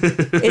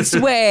it.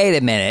 Wait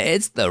a minute.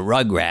 It's the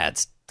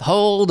Rugrats.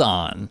 Hold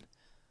on.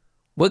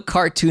 What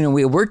cartoon are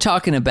we? We're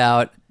talking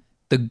about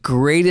the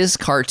greatest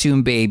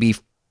cartoon baby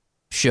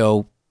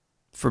show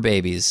for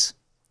babies.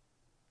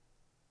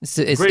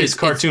 The greatest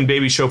cartoon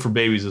baby show for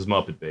babies is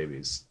Muppet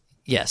Babies.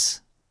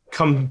 Yes.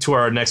 Come to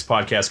our next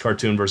podcast,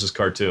 Cartoon versus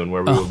Cartoon,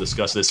 where we will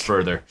discuss this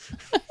further.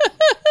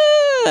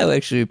 That would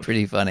actually be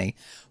pretty funny.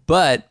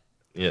 But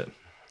yeah,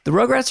 the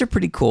Rugrats are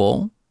pretty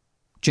cool,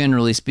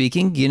 generally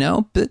speaking,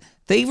 but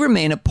they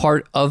remain a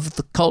part of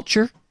the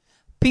culture.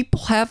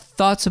 People have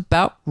thoughts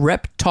about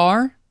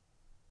Reptar.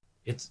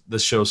 The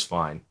show's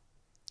fine.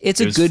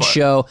 It's a good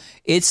show.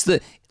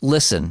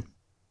 Listen,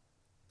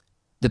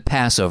 the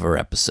Passover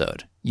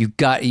episode. You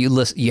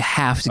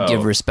have to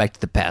give respect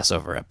to the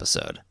Passover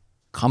episode.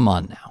 Come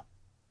on now.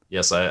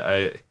 Yes,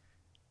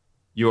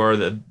 you are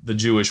the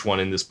Jewish one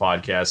in this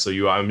podcast,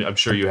 so I'm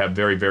sure you have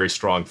very, very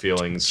strong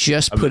feelings.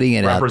 Just putting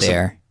it out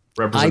there.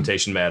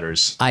 Representation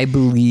matters. I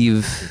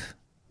believe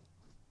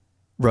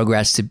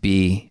Rugrats to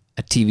be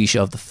a TV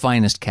show of the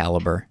finest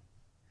caliber,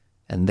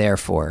 and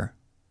therefore,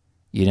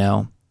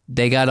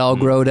 they got all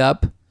growed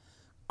up.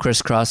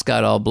 Criss Cross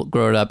got all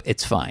grown up.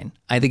 It's fine.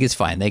 I think it's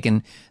fine. They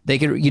can.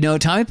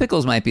 Tommy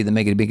Pickles might be the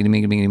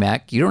Miggity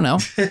Mac. You don't know.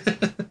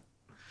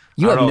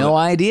 You have no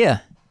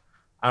idea.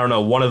 I don't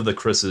know. One of the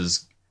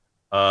Chris's,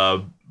 by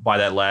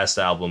that last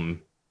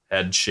album,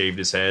 had shaved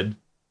his head,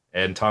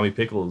 and Tommy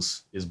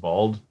Pickles is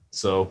bald.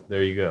 So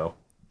there you go.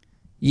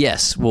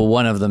 Yes. Well,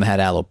 one of them had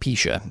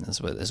alopecia.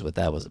 That's what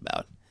that was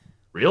about.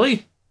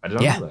 Really? I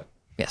didn't know that.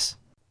 Yes.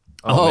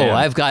 Oh,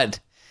 I've got.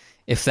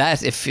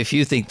 If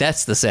you think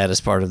that's the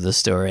saddest part of the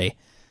story.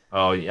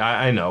 Oh, yeah,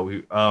 I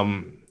know.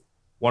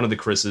 One of the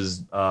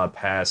Chris's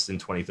passed in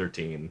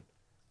 2013.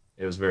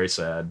 It was very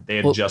sad. They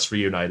had just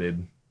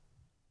reunited.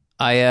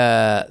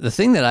 The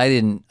thing that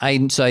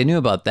I knew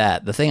about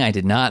that. The thing I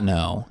did not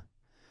know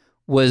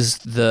was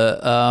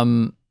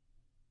the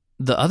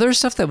other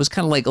stuff that was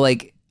kind of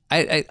like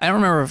I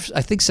don't remember.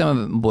 I think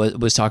some of it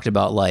was talked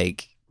about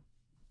like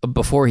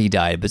before he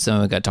died, but some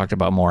of it got talked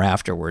about more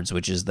afterwards,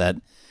 which is that,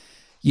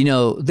 you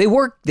know, they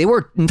were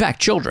in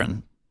fact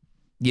children,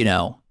 you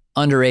know,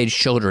 underage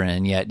children,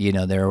 and yet, you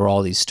know, there were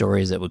all these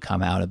stories that would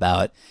come out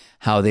about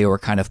how they were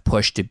kind of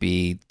pushed to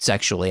be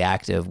sexually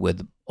active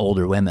with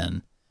older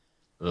women.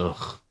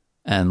 Ugh.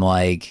 And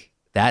like,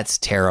 that's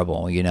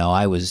terrible. You know,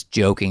 I was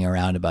joking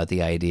around about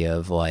the idea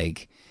of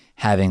like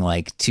having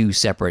like two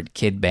separate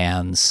kid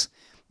bands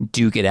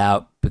duke it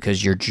out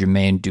because you're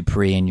Jermaine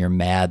Dupri and you're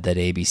mad that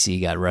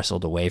ABC got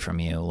wrestled away from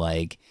you.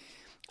 Like,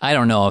 I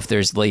don't know if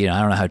there's, you know,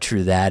 I don't know how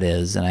true that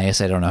is. And I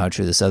guess I don't know how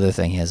true this other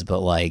thing is, but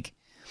like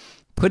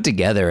put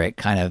together, it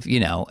kind of, you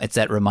know, it's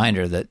that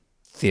reminder that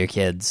their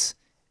kids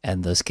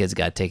and those kids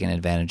got taken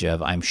advantage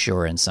of, I'm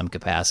sure, in some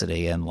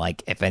capacity. And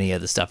like, if any of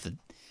the stuff that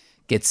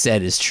gets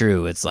said is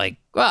true, it's like,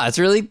 wow, it's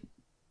really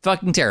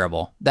fucking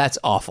terrible. That's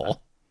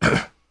awful.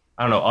 I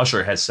don't know.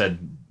 Usher has said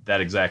that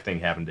exact thing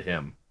happened to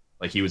him.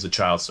 Like, he was a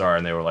child star,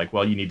 and they were like,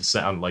 well, you need to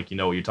sound like you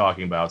know what you're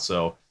talking about,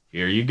 so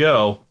here you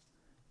go.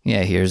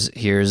 Yeah, here's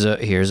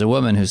a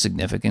woman who's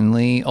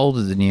significantly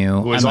older than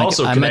you. Who is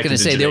also I'm not going to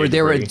say there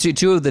were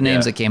two of the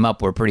names Yeah. that came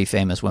up were pretty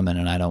famous women,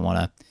 and I don't want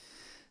to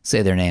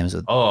say their names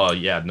with Oh,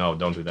 yeah, no,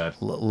 don't do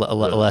that.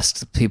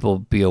 lest people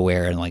be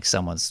aware and like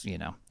someone's, you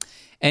know.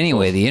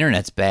 Anyway, the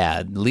internet's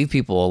bad. Leave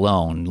people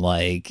alone.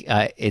 Like,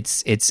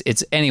 it's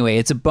anyway,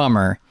 it's a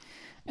bummer,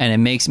 and it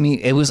makes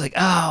me. It was like,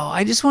 oh,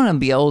 I just want to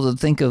be able to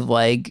think of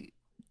like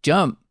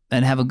Jump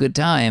and have a good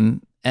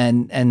time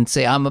and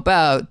say I'm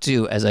about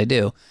to, as I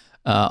do,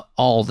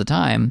 all the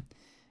time.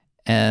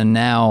 And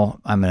now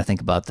I'm going to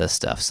think about this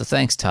stuff. So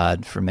thanks,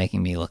 Todd, for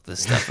making me look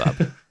this stuff up.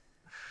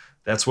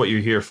 That's what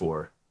you're here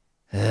for.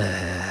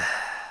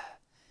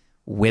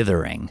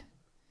 Withering.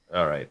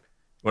 All right.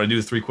 Want to do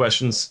the 3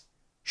 questions?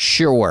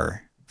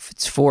 Sure.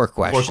 It's 4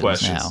 questions 4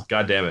 questions. now.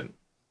 God damn it.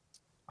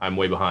 I'm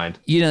way behind.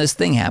 You know, this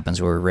thing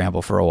happens where we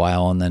ramble for a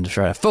while and then to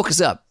try to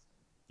focus up.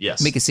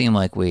 Yes. Make it seem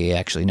like we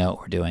actually know what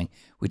we're doing.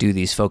 We do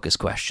these focus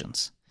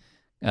questions.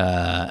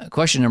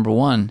 Question number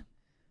 1.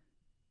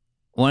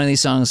 One of these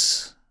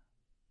songs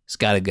has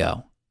got to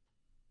go.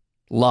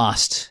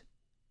 Lost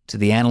to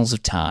the annals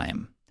of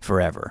time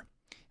forever.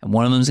 And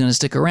one of them is going to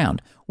stick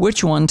around.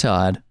 Which one,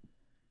 Todd,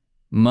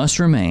 must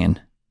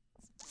remain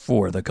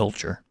for the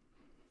culture?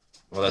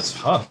 Well, that's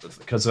tough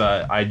because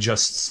I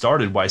just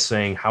started by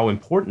saying how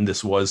important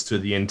this was to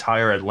the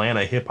entire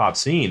Atlanta hip-hop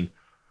scene.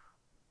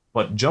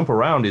 But Jump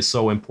Around is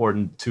so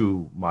important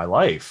to my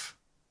life.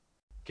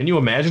 Can you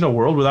imagine a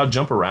world without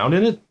Jump Around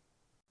in it?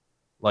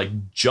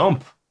 Like,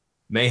 Jump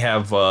may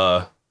have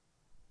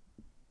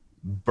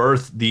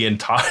birthed the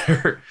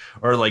entire,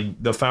 or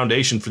like the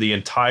foundation for the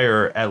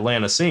entire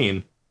Atlanta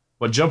scene.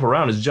 But Jump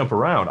Around is Jump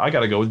Around. I got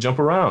to go with Jump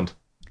Around.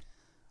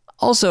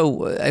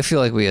 Also, I feel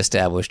like we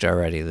established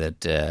already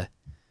that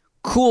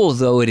cool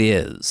though it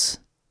is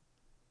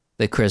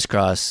that Criss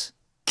Cross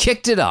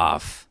kicked it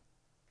off,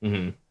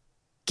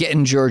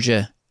 getting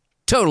Georgia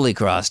totally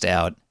crossed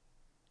out,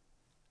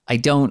 I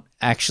don't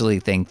actually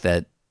think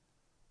that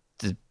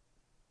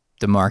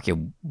the market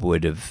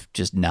would have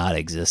just not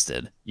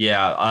existed.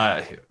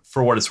 Yeah,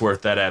 for what it's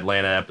worth, that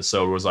Atlanta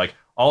episode was like,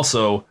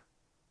 also,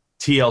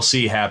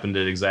 TLC happened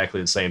at exactly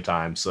the same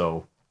time,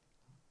 so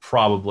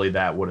probably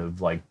that would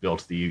have like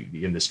built the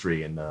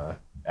industry in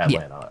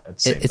Atlanta at the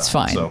same time. It's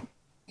fine. So,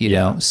 you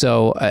know,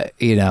 so,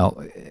 you know,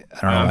 I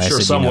don't know. I'm why I sure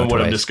said, someone would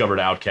have twice. discovered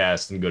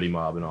Outkast and Goody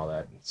Mob and all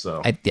that.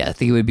 So I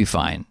think it would be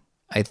fine.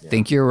 I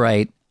think you're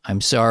right.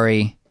 I'm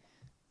sorry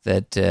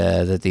that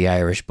the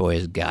Irish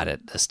boys got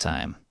it this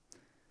time.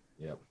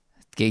 Yep.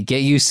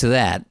 Get used to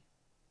that.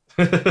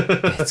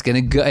 It's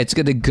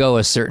gonna go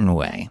a certain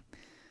way.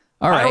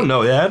 All right. I don't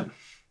know that.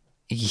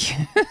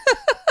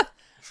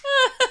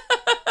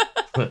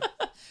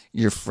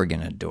 You're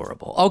friggin'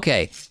 adorable.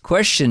 Okay,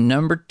 question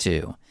number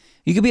 2.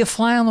 You could be a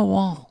fly on the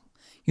wall.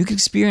 You could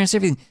experience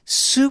everything.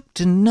 Soup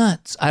to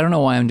nuts. I don't know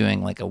why I'm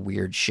doing like a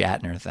weird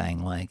Shatner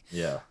thing. Like,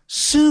 Yeah.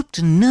 soup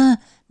to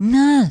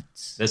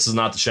nuts. This is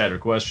not the Shatter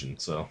question,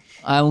 so.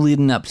 I'm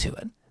leading up to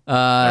it.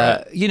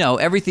 right. You know,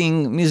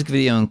 everything, music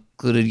video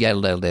included,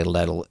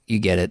 you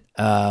get it.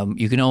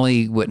 You can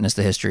only witness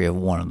the history of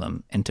one of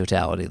them in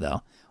totality,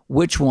 though.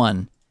 Which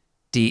one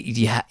do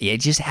you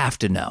just have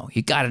to know?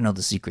 You got to know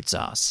the secret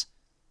sauce.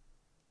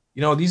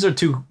 You know, these are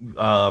two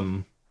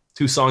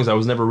songs I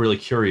was never really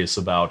curious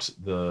about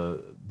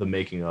the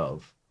making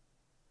of.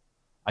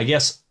 I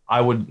guess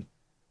I would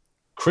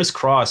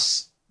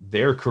crisscross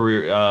their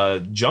career.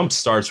 Jump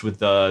starts with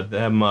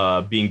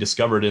them being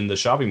discovered in the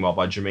shopping mall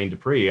by Jermaine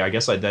Dupri. I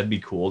guess that'd be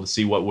cool to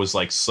see what was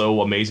like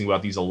so amazing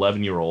about these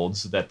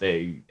 11-year-olds that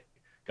they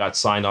got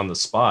signed on the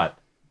spot.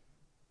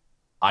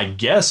 I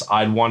guess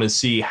I'd want to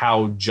see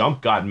how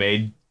Jump got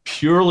made,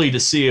 purely to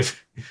see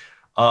if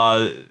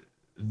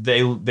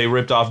they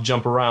ripped off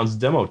Jump Around's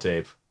demo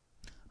tape.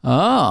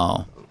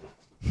 Oh.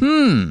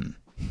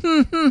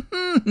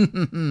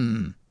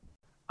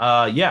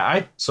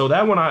 So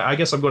that one, I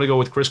guess I'm going to go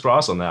with Criss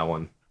Cross on that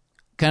one.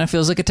 Kind of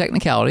feels like a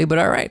technicality, but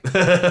all right.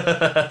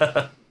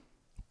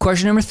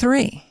 Question number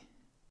 3.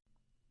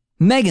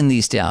 Megan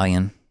Thee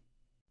Stallion,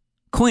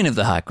 queen of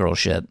the hot girl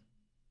shit,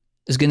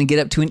 is going to get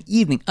up to an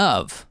evening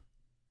of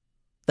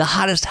the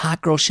hottest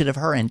hot girl shit of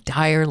her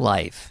entire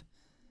life.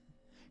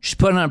 She's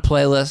putting on a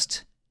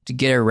playlist to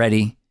get her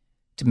ready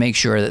to make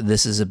sure that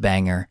this is a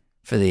banger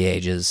for the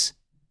ages.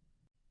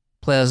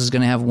 Playlist is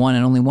going to have one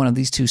and only one of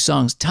these 2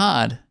 songs.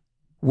 Todd,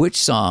 which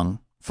song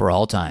for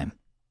all time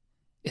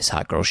is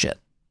hot girl shit?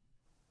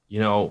 You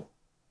know,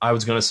 I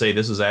was going to say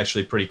this is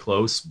actually pretty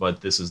close,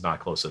 but this is not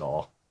close at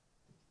all.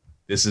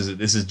 This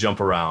is Jump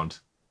Around.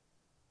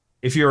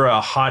 If you're a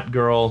hot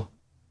girl,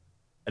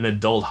 an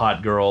adult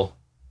hot girl,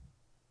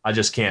 I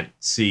just can't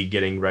see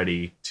getting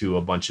ready to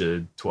a bunch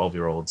of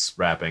 12-year-olds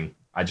rapping.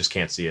 I just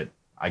can't see it.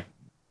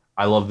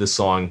 I love this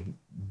song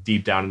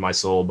deep down in my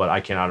soul, but I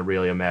cannot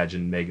really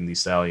imagine Megan Thee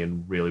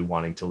Stallion really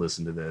wanting to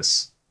listen to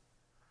this.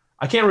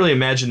 I can't really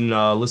imagine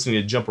listening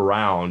to Jump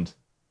Around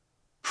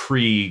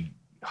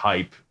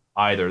pre-hype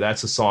either.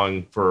 That's a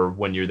song for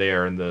when you're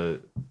there in the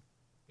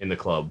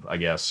club, I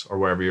guess, or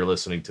wherever you're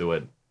listening to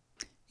it.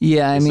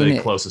 Yeah, it's the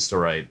closest to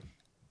right.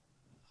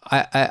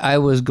 I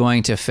was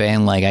going to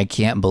feign like I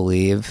can't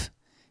believe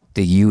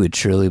that you would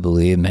truly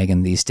believe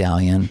Megan Thee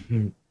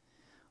Stallion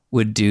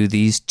would do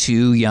these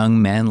 2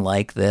 young men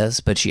like this,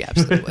 but she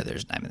absolutely would.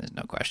 There's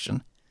no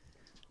question.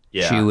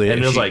 Yeah, she would,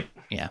 and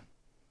yeah.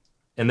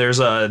 And there's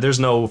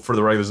no, for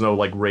the record, there's no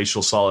like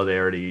racial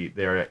solidarity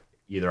there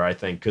either. I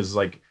think because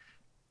like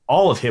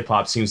all of hip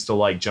hop seems to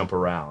like Jump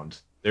Around.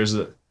 There's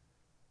a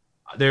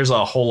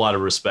whole lot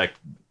of respect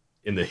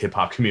in the hip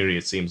hop community.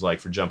 It seems like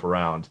for Jump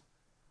Around.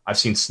 I've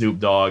seen Snoop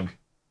Dogg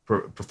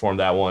perform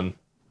that one,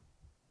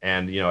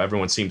 and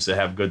everyone seems to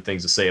have good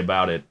things to say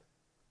about it.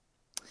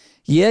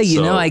 Yeah,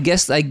 I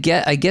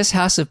guess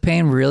House of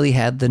Pain really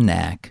had the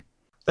knack.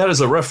 That is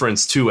a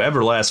reference to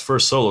Everlast's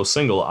first solo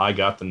single, "I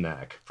Got the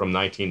Knack" from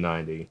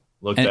 1990.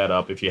 Look that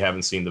up if you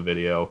haven't seen the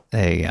video.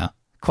 There you go.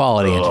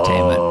 Quality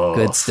entertainment.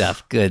 Good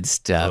stuff. Good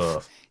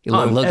stuff. You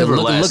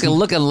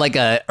looking like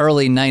a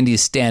early 90s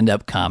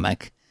stand-up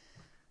comic.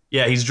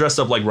 Yeah, he's dressed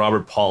up like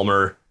Robert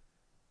Palmer.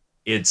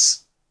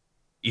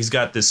 He's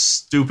got this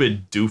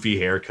stupid, doofy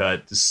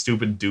haircut, this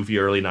stupid, doofy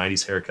early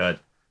 90s haircut.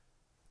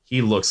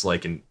 He looks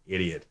like an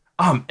idiot.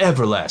 I'm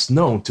Everlast,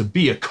 known to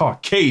be a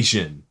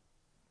Caucasian,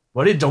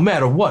 but it don't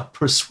matter what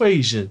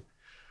persuasion.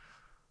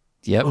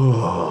 Yep.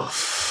 Ugh.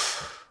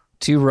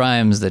 2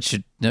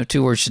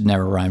 words should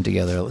never rhyme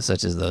together,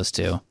 such as those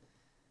 2.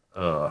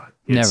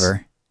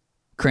 Never.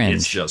 Cringe.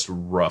 It's just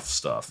rough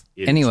stuff.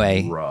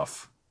 Anyway,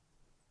 rough.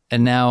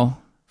 And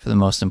now for the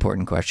most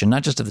important question,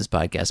 not just of this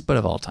podcast, but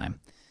of all time.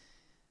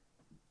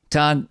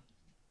 Todd,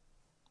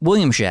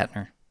 William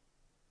Shatner,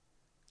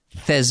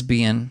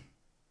 thespian,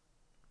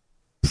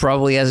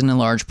 probably has an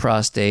enlarged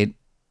prostate,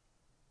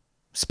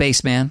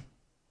 spaceman,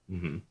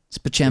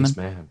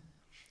 spaceman,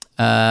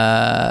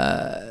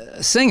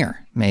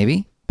 singer,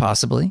 maybe,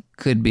 possibly,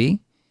 could be,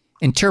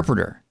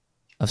 interpreter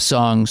of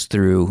songs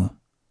through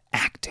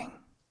acting.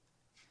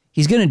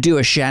 He's going to do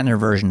a Shatner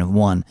version of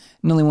one,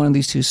 and only one of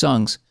these 2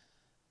 songs.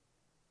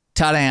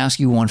 Todd, I ask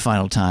you one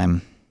final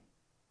time,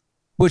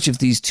 which of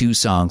these 2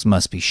 songs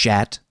must be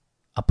shat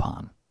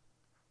upon?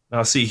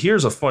 Now, see,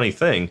 here's a funny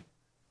thing.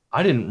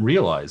 I didn't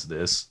realize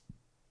this,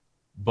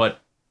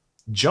 but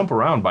Jump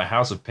Around by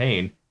House of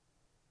Pain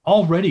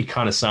already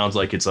kind of sounds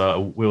like it's a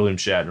William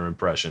Shatner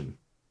impression.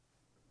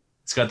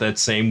 It's got that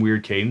same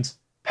weird cadence.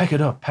 Pack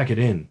it up, pack it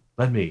in.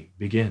 Let me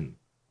begin.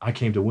 I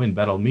came to win,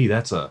 battle me.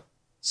 That's a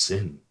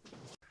sin.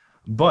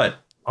 But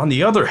on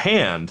the other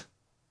hand,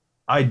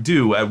 I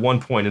do, at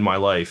one point in my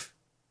life,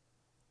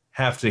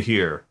 have to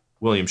hear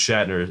William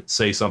Shatner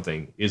say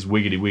something is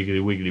wiggity,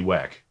 wiggity, wiggity,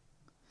 whack.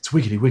 It's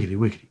wiggity, wiggity,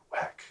 wiggity,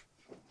 whack.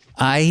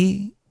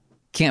 I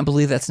can't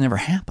believe that's never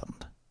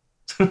happened.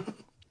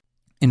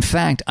 In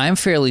fact, I'm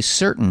fairly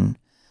certain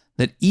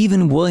that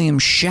even William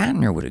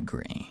Shatner would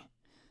agree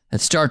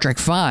that Star Trek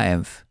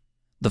V,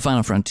 The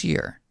Final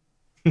Frontier,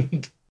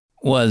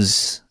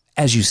 was,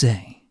 as you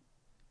say,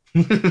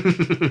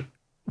 wiggity,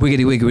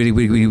 wiggity, wiggity,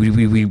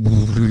 wiggity,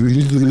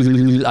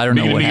 wiggity, I don't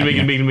know what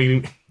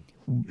happened.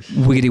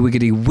 Wiggity,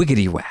 wiggity,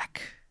 wiggity,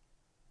 whack.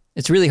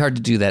 It's really hard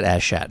to do that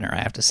as Shatner, I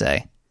have to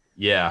say.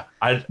 Yeah,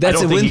 I don't think he could pull it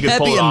off. Wouldn't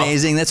that be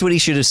amazing? That's what he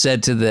should have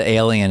said to the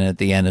alien at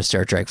the end of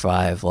Star Trek V,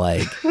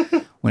 like,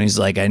 when he's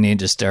like, I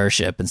need a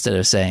starship, instead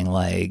of saying,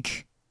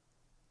 like,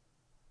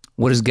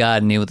 what does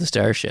God need with a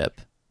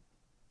starship?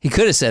 He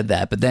could have said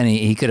that, but then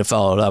he could have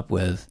followed up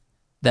with,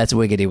 that's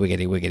wiggity,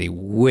 wiggity, wiggity,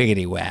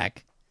 wiggity,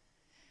 whack.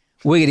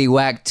 Wiggity,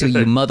 whack till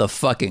you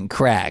motherfucking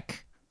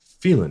crack.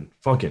 Feeling,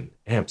 funkin',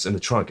 amps in the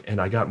trunk,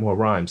 and I got more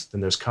rhymes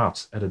than there's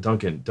cops at a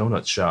Dunkin'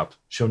 Donut shop.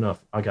 Sure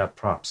enough, I got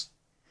props.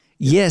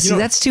 Yeah, see,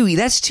 that's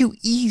too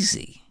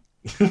easy.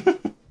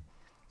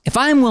 If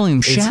I'm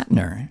William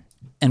Shatner,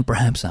 and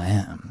perhaps I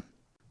am,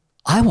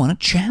 I want a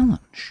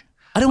challenge.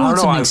 I don't want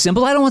something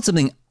simple. I don't want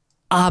something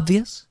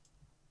obvious.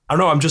 I don't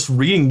know. I'm just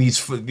reading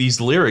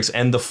these lyrics,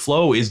 and the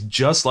flow is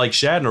just like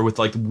Shatner with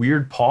like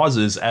weird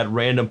pauses at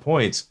random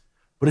points.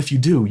 But if you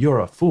do, you're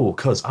a fool,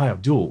 'cause I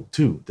have duel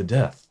to the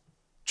death.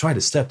 Try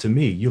to step to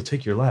me, you'll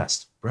take your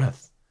last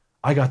breath.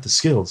 I got the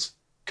skills.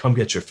 Come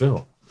get your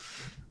fill.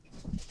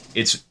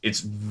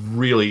 It's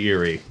really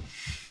eerie.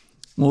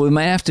 Well, we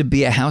might have to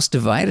be a house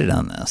divided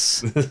on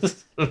this.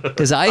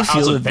 Because I feel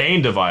House of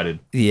Pain divided.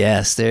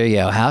 Yes, there you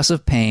go. House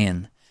of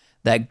Pain.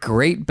 That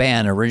great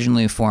band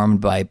originally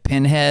formed by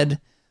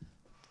Pinhead,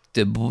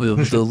 the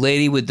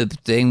lady with the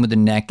thing with the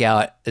neck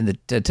out, and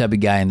the tubby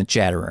guy and the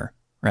Chatterer,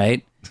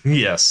 right?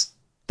 Yes.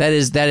 That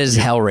is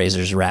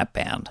Hellraiser's rap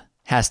band.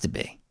 Has to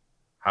be.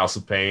 House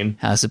of Pain.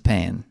 House of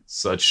Pain.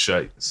 Such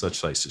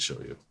sights to show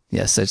you.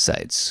 Yes, such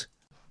sights.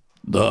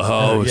 The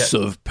House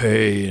of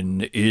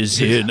Pain is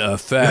in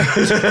effect,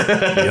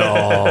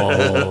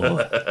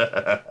 y'all.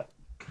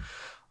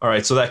 All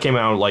right, so that came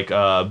out like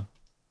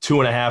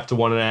 2.5 to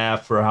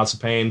 1.5 for House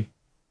of Pain.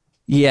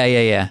 Yeah.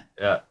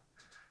 Yeah.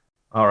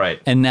 All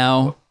right. And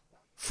now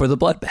for the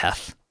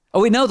bloodbath.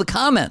 Oh, wait, no, the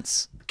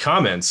comments.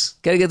 Comments.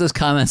 Got to get those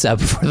comments out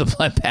before the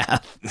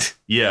bloodbath.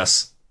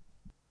 Yes.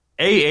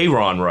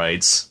 Aaron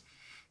writes,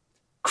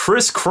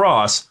 Chris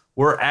Cross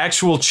were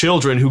actual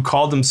children who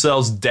called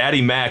themselves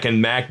Daddy Mac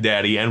and Mac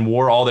Daddy and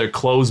wore all their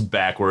clothes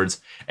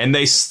backwards, and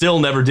they still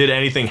never did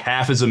anything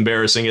half as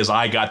embarrassing as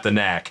I Got the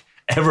Knack.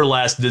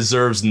 Everlast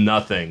deserves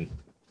nothing.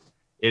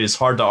 It is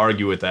hard to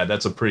argue with that.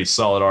 That's a pretty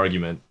solid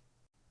argument.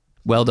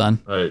 Well done.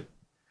 All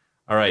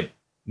right.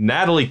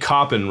 Natalie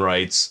Coppin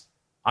writes,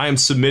 I am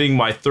submitting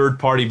my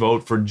third-party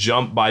vote for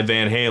Jump by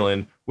Van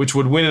Halen, which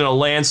would win in a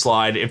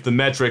landslide if the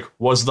metric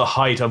was the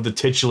height of the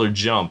titular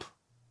jump.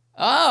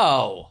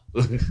 Oh.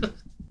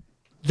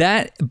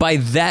 That, by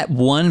that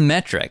one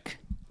metric.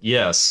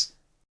 Yes.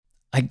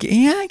 I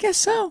guess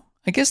so.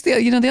 I guess the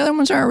other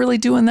ones aren't really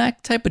doing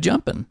that type of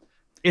jumping.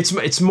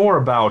 It's more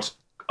about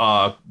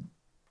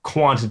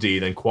quantity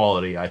than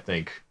quality, I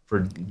think,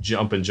 for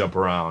jump and jump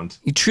around.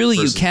 You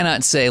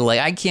cannot say,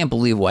 like, I can't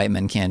believe White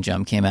Men Can't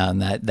Jump came out in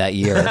that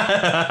year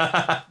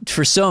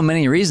for so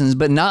many reasons,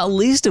 but not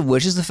least of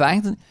which is the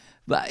fact that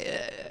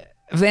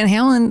Van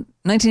Halen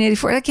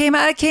 1984 that came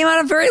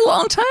out a very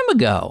long time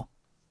ago.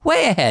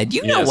 Way ahead.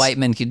 You know White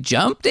Men Could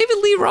Jump. David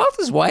Lee Roth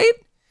is white.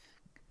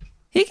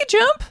 He could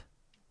jump.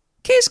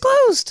 Case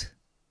closed.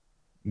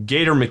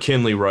 Gator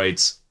McKinley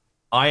writes,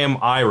 I am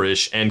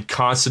Irish and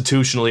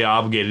constitutionally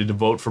obligated to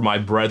vote for my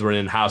brethren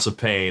in House of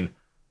Pain,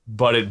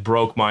 but it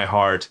broke my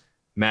heart.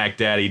 Mac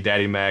Daddy,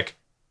 Daddy Mac,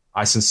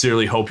 I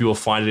sincerely hope you will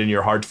find it in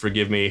your heart to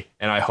forgive me,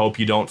 and I hope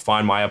you don't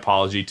find my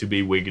apology to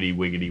be wiggity,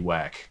 wiggity,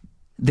 whack.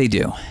 They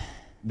do.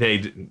 They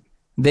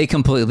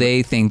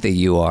think that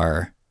you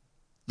are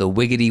the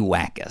wiggity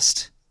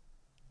wackest.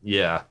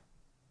 Yeah.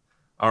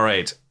 All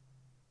right.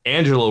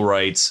 Angela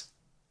writes,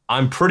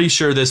 I'm pretty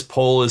sure this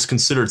poll is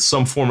considered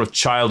some form of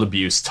child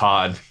abuse,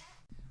 Todd.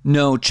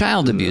 No,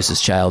 child abuse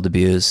is child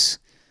abuse.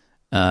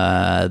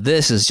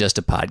 This is just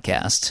a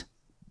podcast.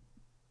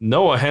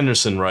 Noah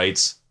Henderson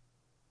writes,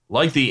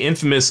 like the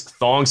infamous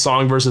Thong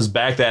Song versus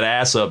Back That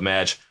Ass Up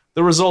match,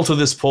 the result of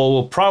this poll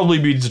will probably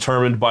be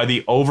determined by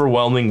the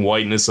overwhelming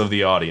whiteness of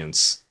the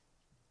audience.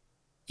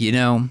 You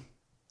know,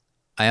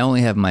 I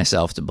only have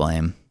myself to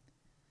blame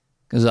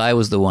because I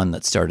was the one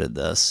that started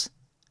this.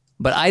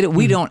 But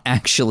we don't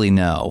actually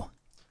know.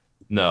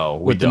 No,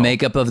 we what don't. The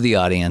makeup of the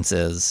audience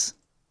is.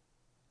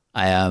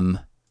 I am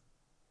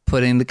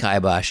putting the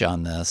kibosh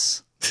on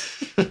this.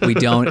 We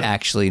don't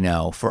actually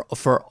know.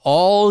 For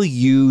all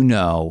you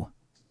know,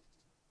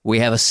 we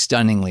have a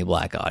stunningly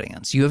black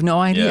audience. You have no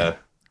idea. Yeah.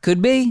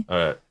 Could be. All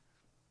right.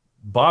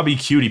 Bobby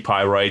Cutie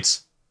Pie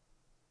writes,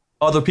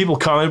 other people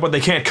comment, but they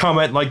can't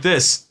comment like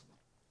this.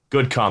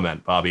 Good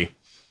comment, Bobby.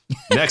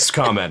 Next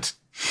comment.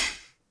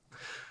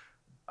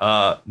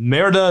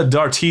 Merda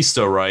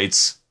D'Artista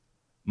writes,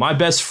 my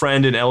best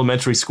friend in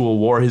elementary school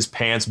wore his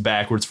pants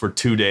backwards for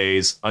 2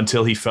 days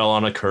until he fell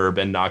on a curb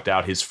and knocked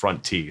out his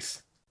front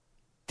teeth.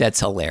 That's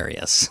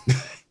hilarious.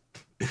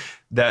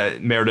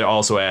 That Merida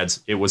also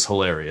adds, it was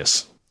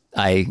hilarious.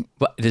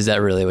 Is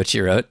that really what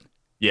you wrote?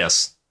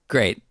 Yes.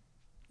 Great.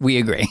 We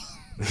agree.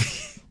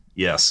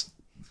 Yes.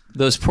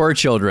 Those poor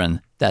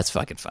children. That's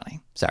fucking funny.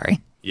 Sorry.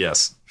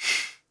 Yes.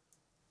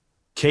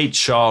 Kate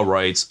Shaw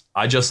writes,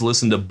 I just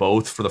listened to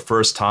both for the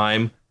first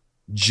time.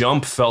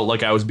 Jump felt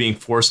like I was being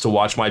forced to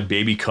watch my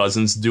baby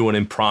cousins do an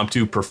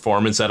impromptu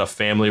performance at a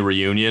family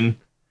reunion.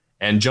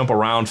 And Jump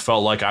Around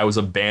felt like I was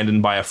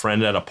abandoned by a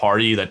friend at a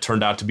party that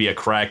turned out to be a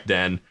crack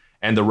den,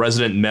 and the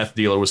resident meth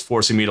dealer was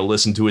forcing me to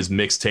listen to his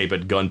mixtape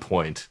at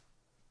gunpoint.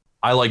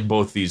 I like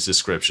both these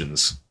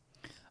descriptions.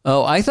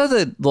 Oh, I thought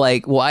that,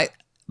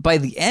 by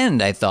the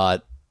end, I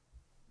thought,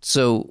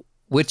 so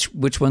which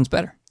one's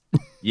better?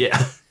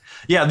 Yeah.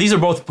 Yeah, these are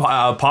both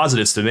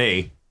positives to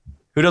me.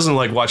 Who doesn't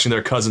like watching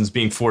their cousins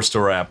being forced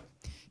to rap?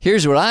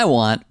 Here's what I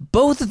want,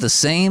 both at the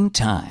same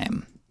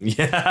time.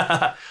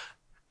 Yeah.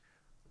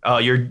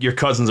 Your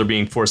cousins are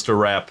being forced to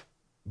rap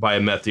by a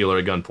meth dealer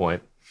at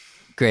gunpoint.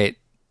 Great.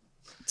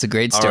 It's a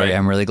great story. right.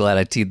 I'm really glad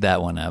I teed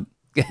that one up.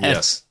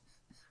 Yes.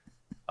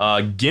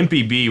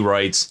 Gimpy B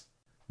writes,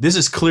 this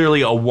is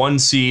clearly a 1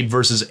 seed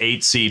versus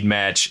 8 seed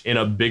match in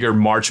a bigger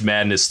March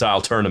Madness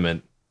style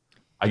tournament.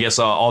 I guess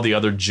all the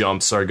other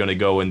jumps are going to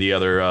go in the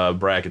other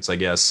brackets, I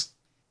guess.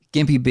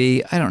 Gimpy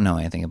B, I don't know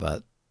anything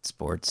about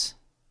sports.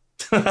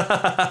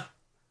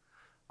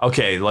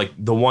 Okay, like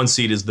the 1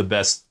 seed is the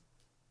best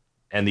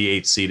and the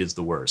 8 seed is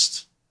the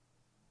worst.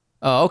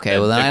 Oh, okay.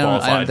 Well,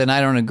 then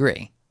I don't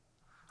agree.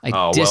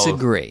 I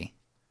disagree.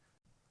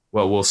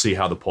 Well, we'll see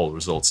how the poll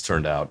results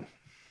turned out.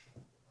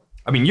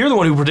 I mean, you're the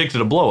one who predicted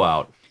a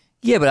blowout.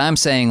 Yeah, but I'm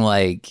saying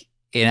like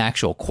in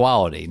actual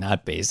quality,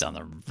 not based on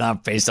the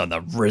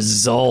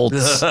results.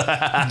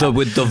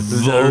 With the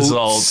votes.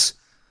 Results.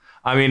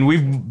 I mean,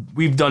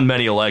 we've done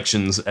many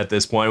elections at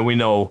this point. We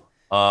know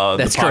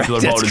the popular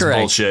vote is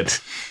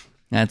bullshit.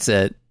 That's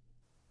it.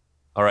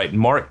 All right,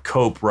 Mark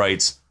Cope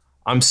writes,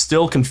 I'm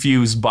still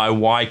confused by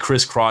why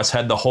Criss Cross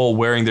had the whole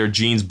wearing their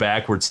jeans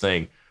backwards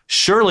thing.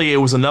 Surely it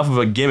was enough of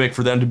a gimmick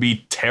for them to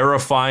be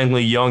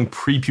terrifyingly young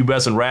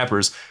prepubescent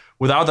rappers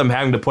without them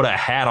having to put a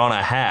hat on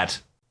a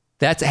hat.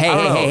 That's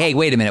hey,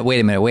 wait a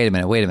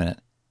minute.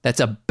 That's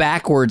a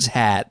backwards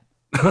hat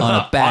on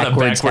a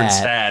backwards,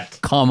 hat.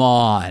 Come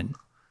on.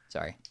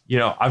 Sorry. You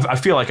know, I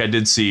feel like I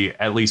did see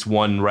at least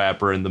one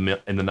rapper in the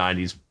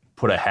 90s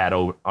put a hat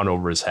on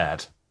over his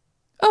hat.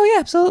 Oh yeah,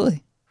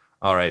 absolutely.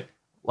 All right.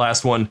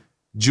 Last one.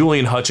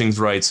 Julian Hutchings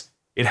writes,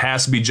 it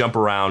has to be Jump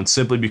Around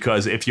simply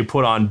because if you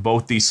put on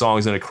both these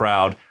songs in a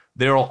crowd,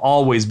 there'll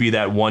always be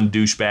that one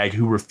douchebag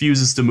who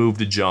refuses to move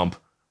to jump,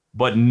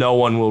 but no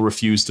one will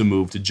refuse to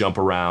move to Jump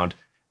Around.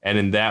 And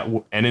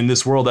in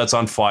this world that's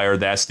on fire,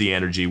 that's the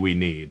energy we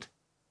need.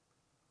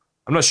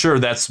 I'm not sure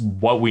that's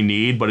what we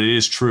need, but it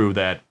is true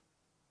that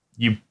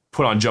you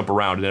put on Jump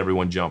Around and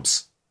everyone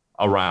jumps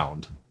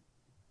around.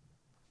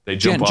 They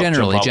jump up,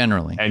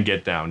 generally, and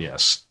get down,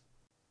 yes.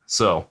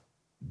 So,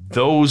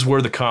 those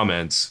were the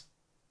comments.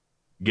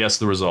 Guess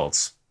the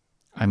results.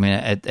 I mean,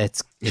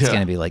 it's going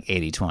to be like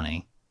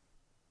 80-20.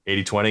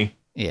 80-20?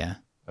 Yeah.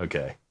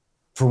 Okay.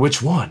 For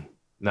which one?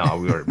 No,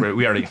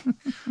 we already...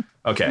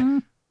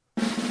 Okay.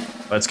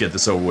 Let's get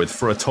this over with.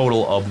 For a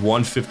total of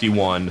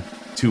 151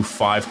 to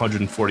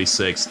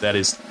 546, that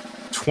is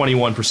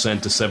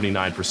 21% to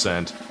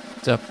 79%.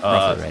 It's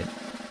roughly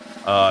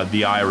right.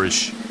 The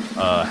Irish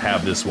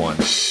have this one.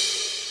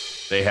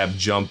 They have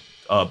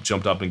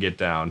jumped up and get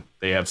down.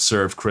 They have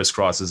served Criss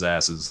Cross's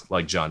asses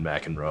like John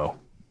McEnroe.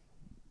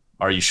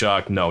 Are you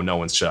shocked? No, no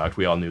one's shocked.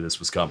 We all knew this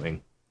was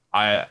coming.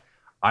 I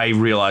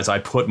realize I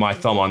put my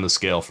thumb on the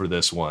scale for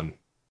this one.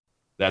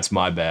 That's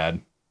my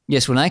bad.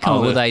 Yes, when I come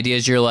up with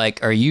ideas, you're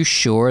like, are you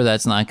sure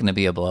that's not going to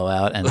be a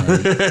blowout? And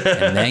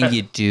then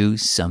you do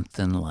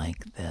something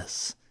like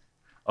this.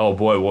 Oh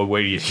boy, well,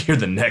 wait till you hear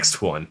the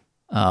next one.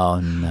 Oh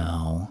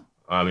no.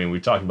 I mean, we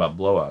talked about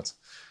blowouts.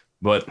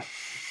 But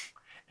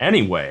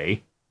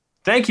anyway,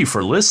 thank you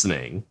for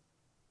listening.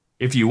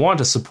 If you want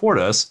to support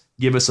us,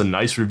 give us a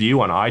nice review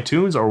on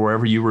iTunes or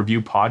wherever you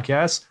review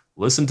podcasts.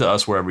 Listen to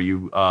us wherever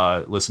you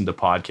listen to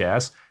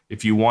podcasts.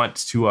 If you want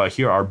to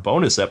hear our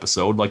bonus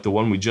episode, like the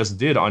one we just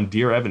did on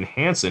Dear Evan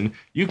Hansen,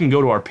 you can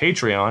go to our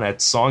Patreon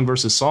at Song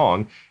vs.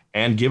 Song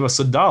and give us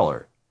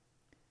 $1.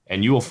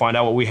 And you will find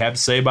out what we have to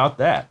say about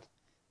that.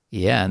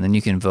 Yeah, and then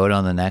you can vote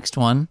on the next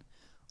one,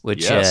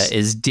 which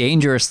is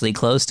dangerously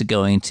close to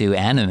going to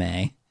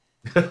anime.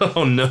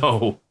 Oh,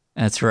 no.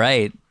 That's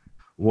right.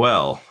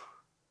 Well,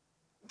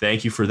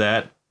 thank you for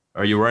that.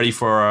 Are you ready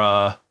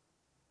for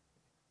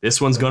this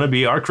one's going to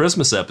be our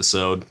Christmas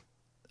episode?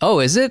 Oh,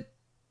 is it?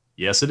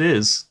 Yes, it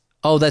is.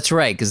 Oh, that's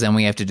right, because then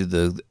we have to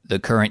do the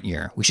current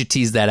year. We should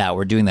tease that out.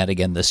 We're doing that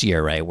again this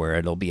year, right? Where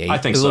it'll be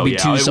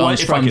two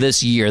songs from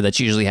this year. That's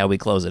usually how we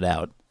close it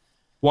out.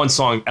 One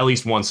song, at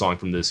least one song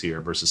from this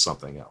year versus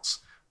something else.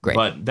 Great.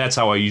 But that's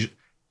how I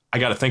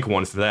got to think of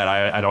one for that.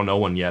 I don't know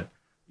one yet.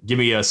 Give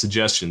me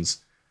suggestions.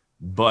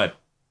 But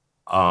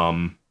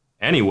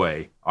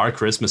anyway, our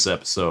Christmas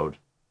episode,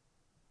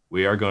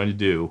 we are going to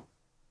do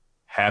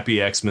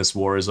Happy Xmas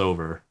War is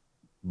Over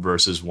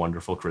versus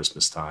Wonderful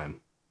Christmas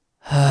Time.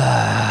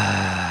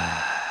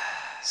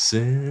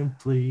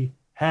 Simply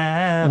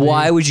having.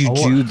 Why would you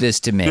do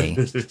this to me?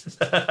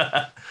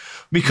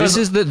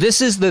 Because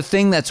this is the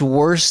thing that's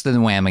worse than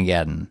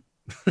Whamageddon.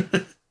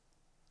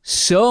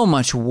 So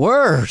much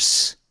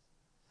worse.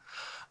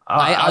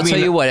 I'll tell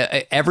you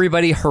what.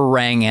 Everybody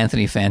harangue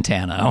Anthony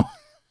Fantano.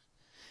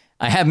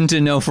 I happen to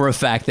know for a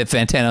fact that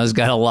Fantano's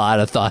got a lot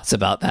of thoughts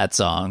about that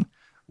song.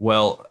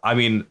 Well, I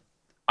mean,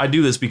 I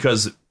do this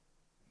because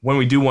when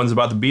we do ones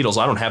about the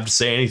Beatles, I don't have to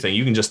say anything.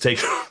 You can just take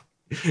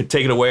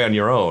it away on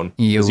your own.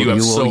 You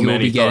will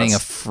be getting a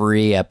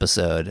free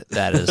episode.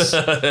 That is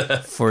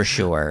for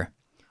sure.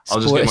 I'll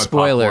just get my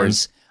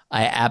spoilers. Popcorn.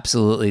 I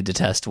absolutely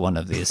detest one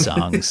of these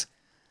songs,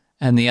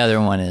 and the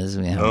other one is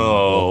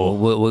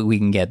we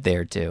can get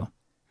there too.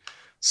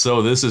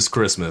 So this is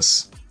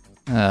Christmas.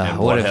 And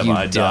what have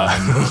you done?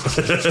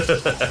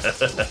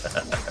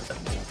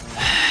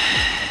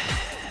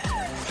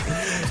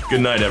 Good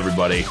night,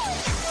 everybody.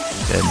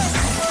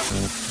 Good.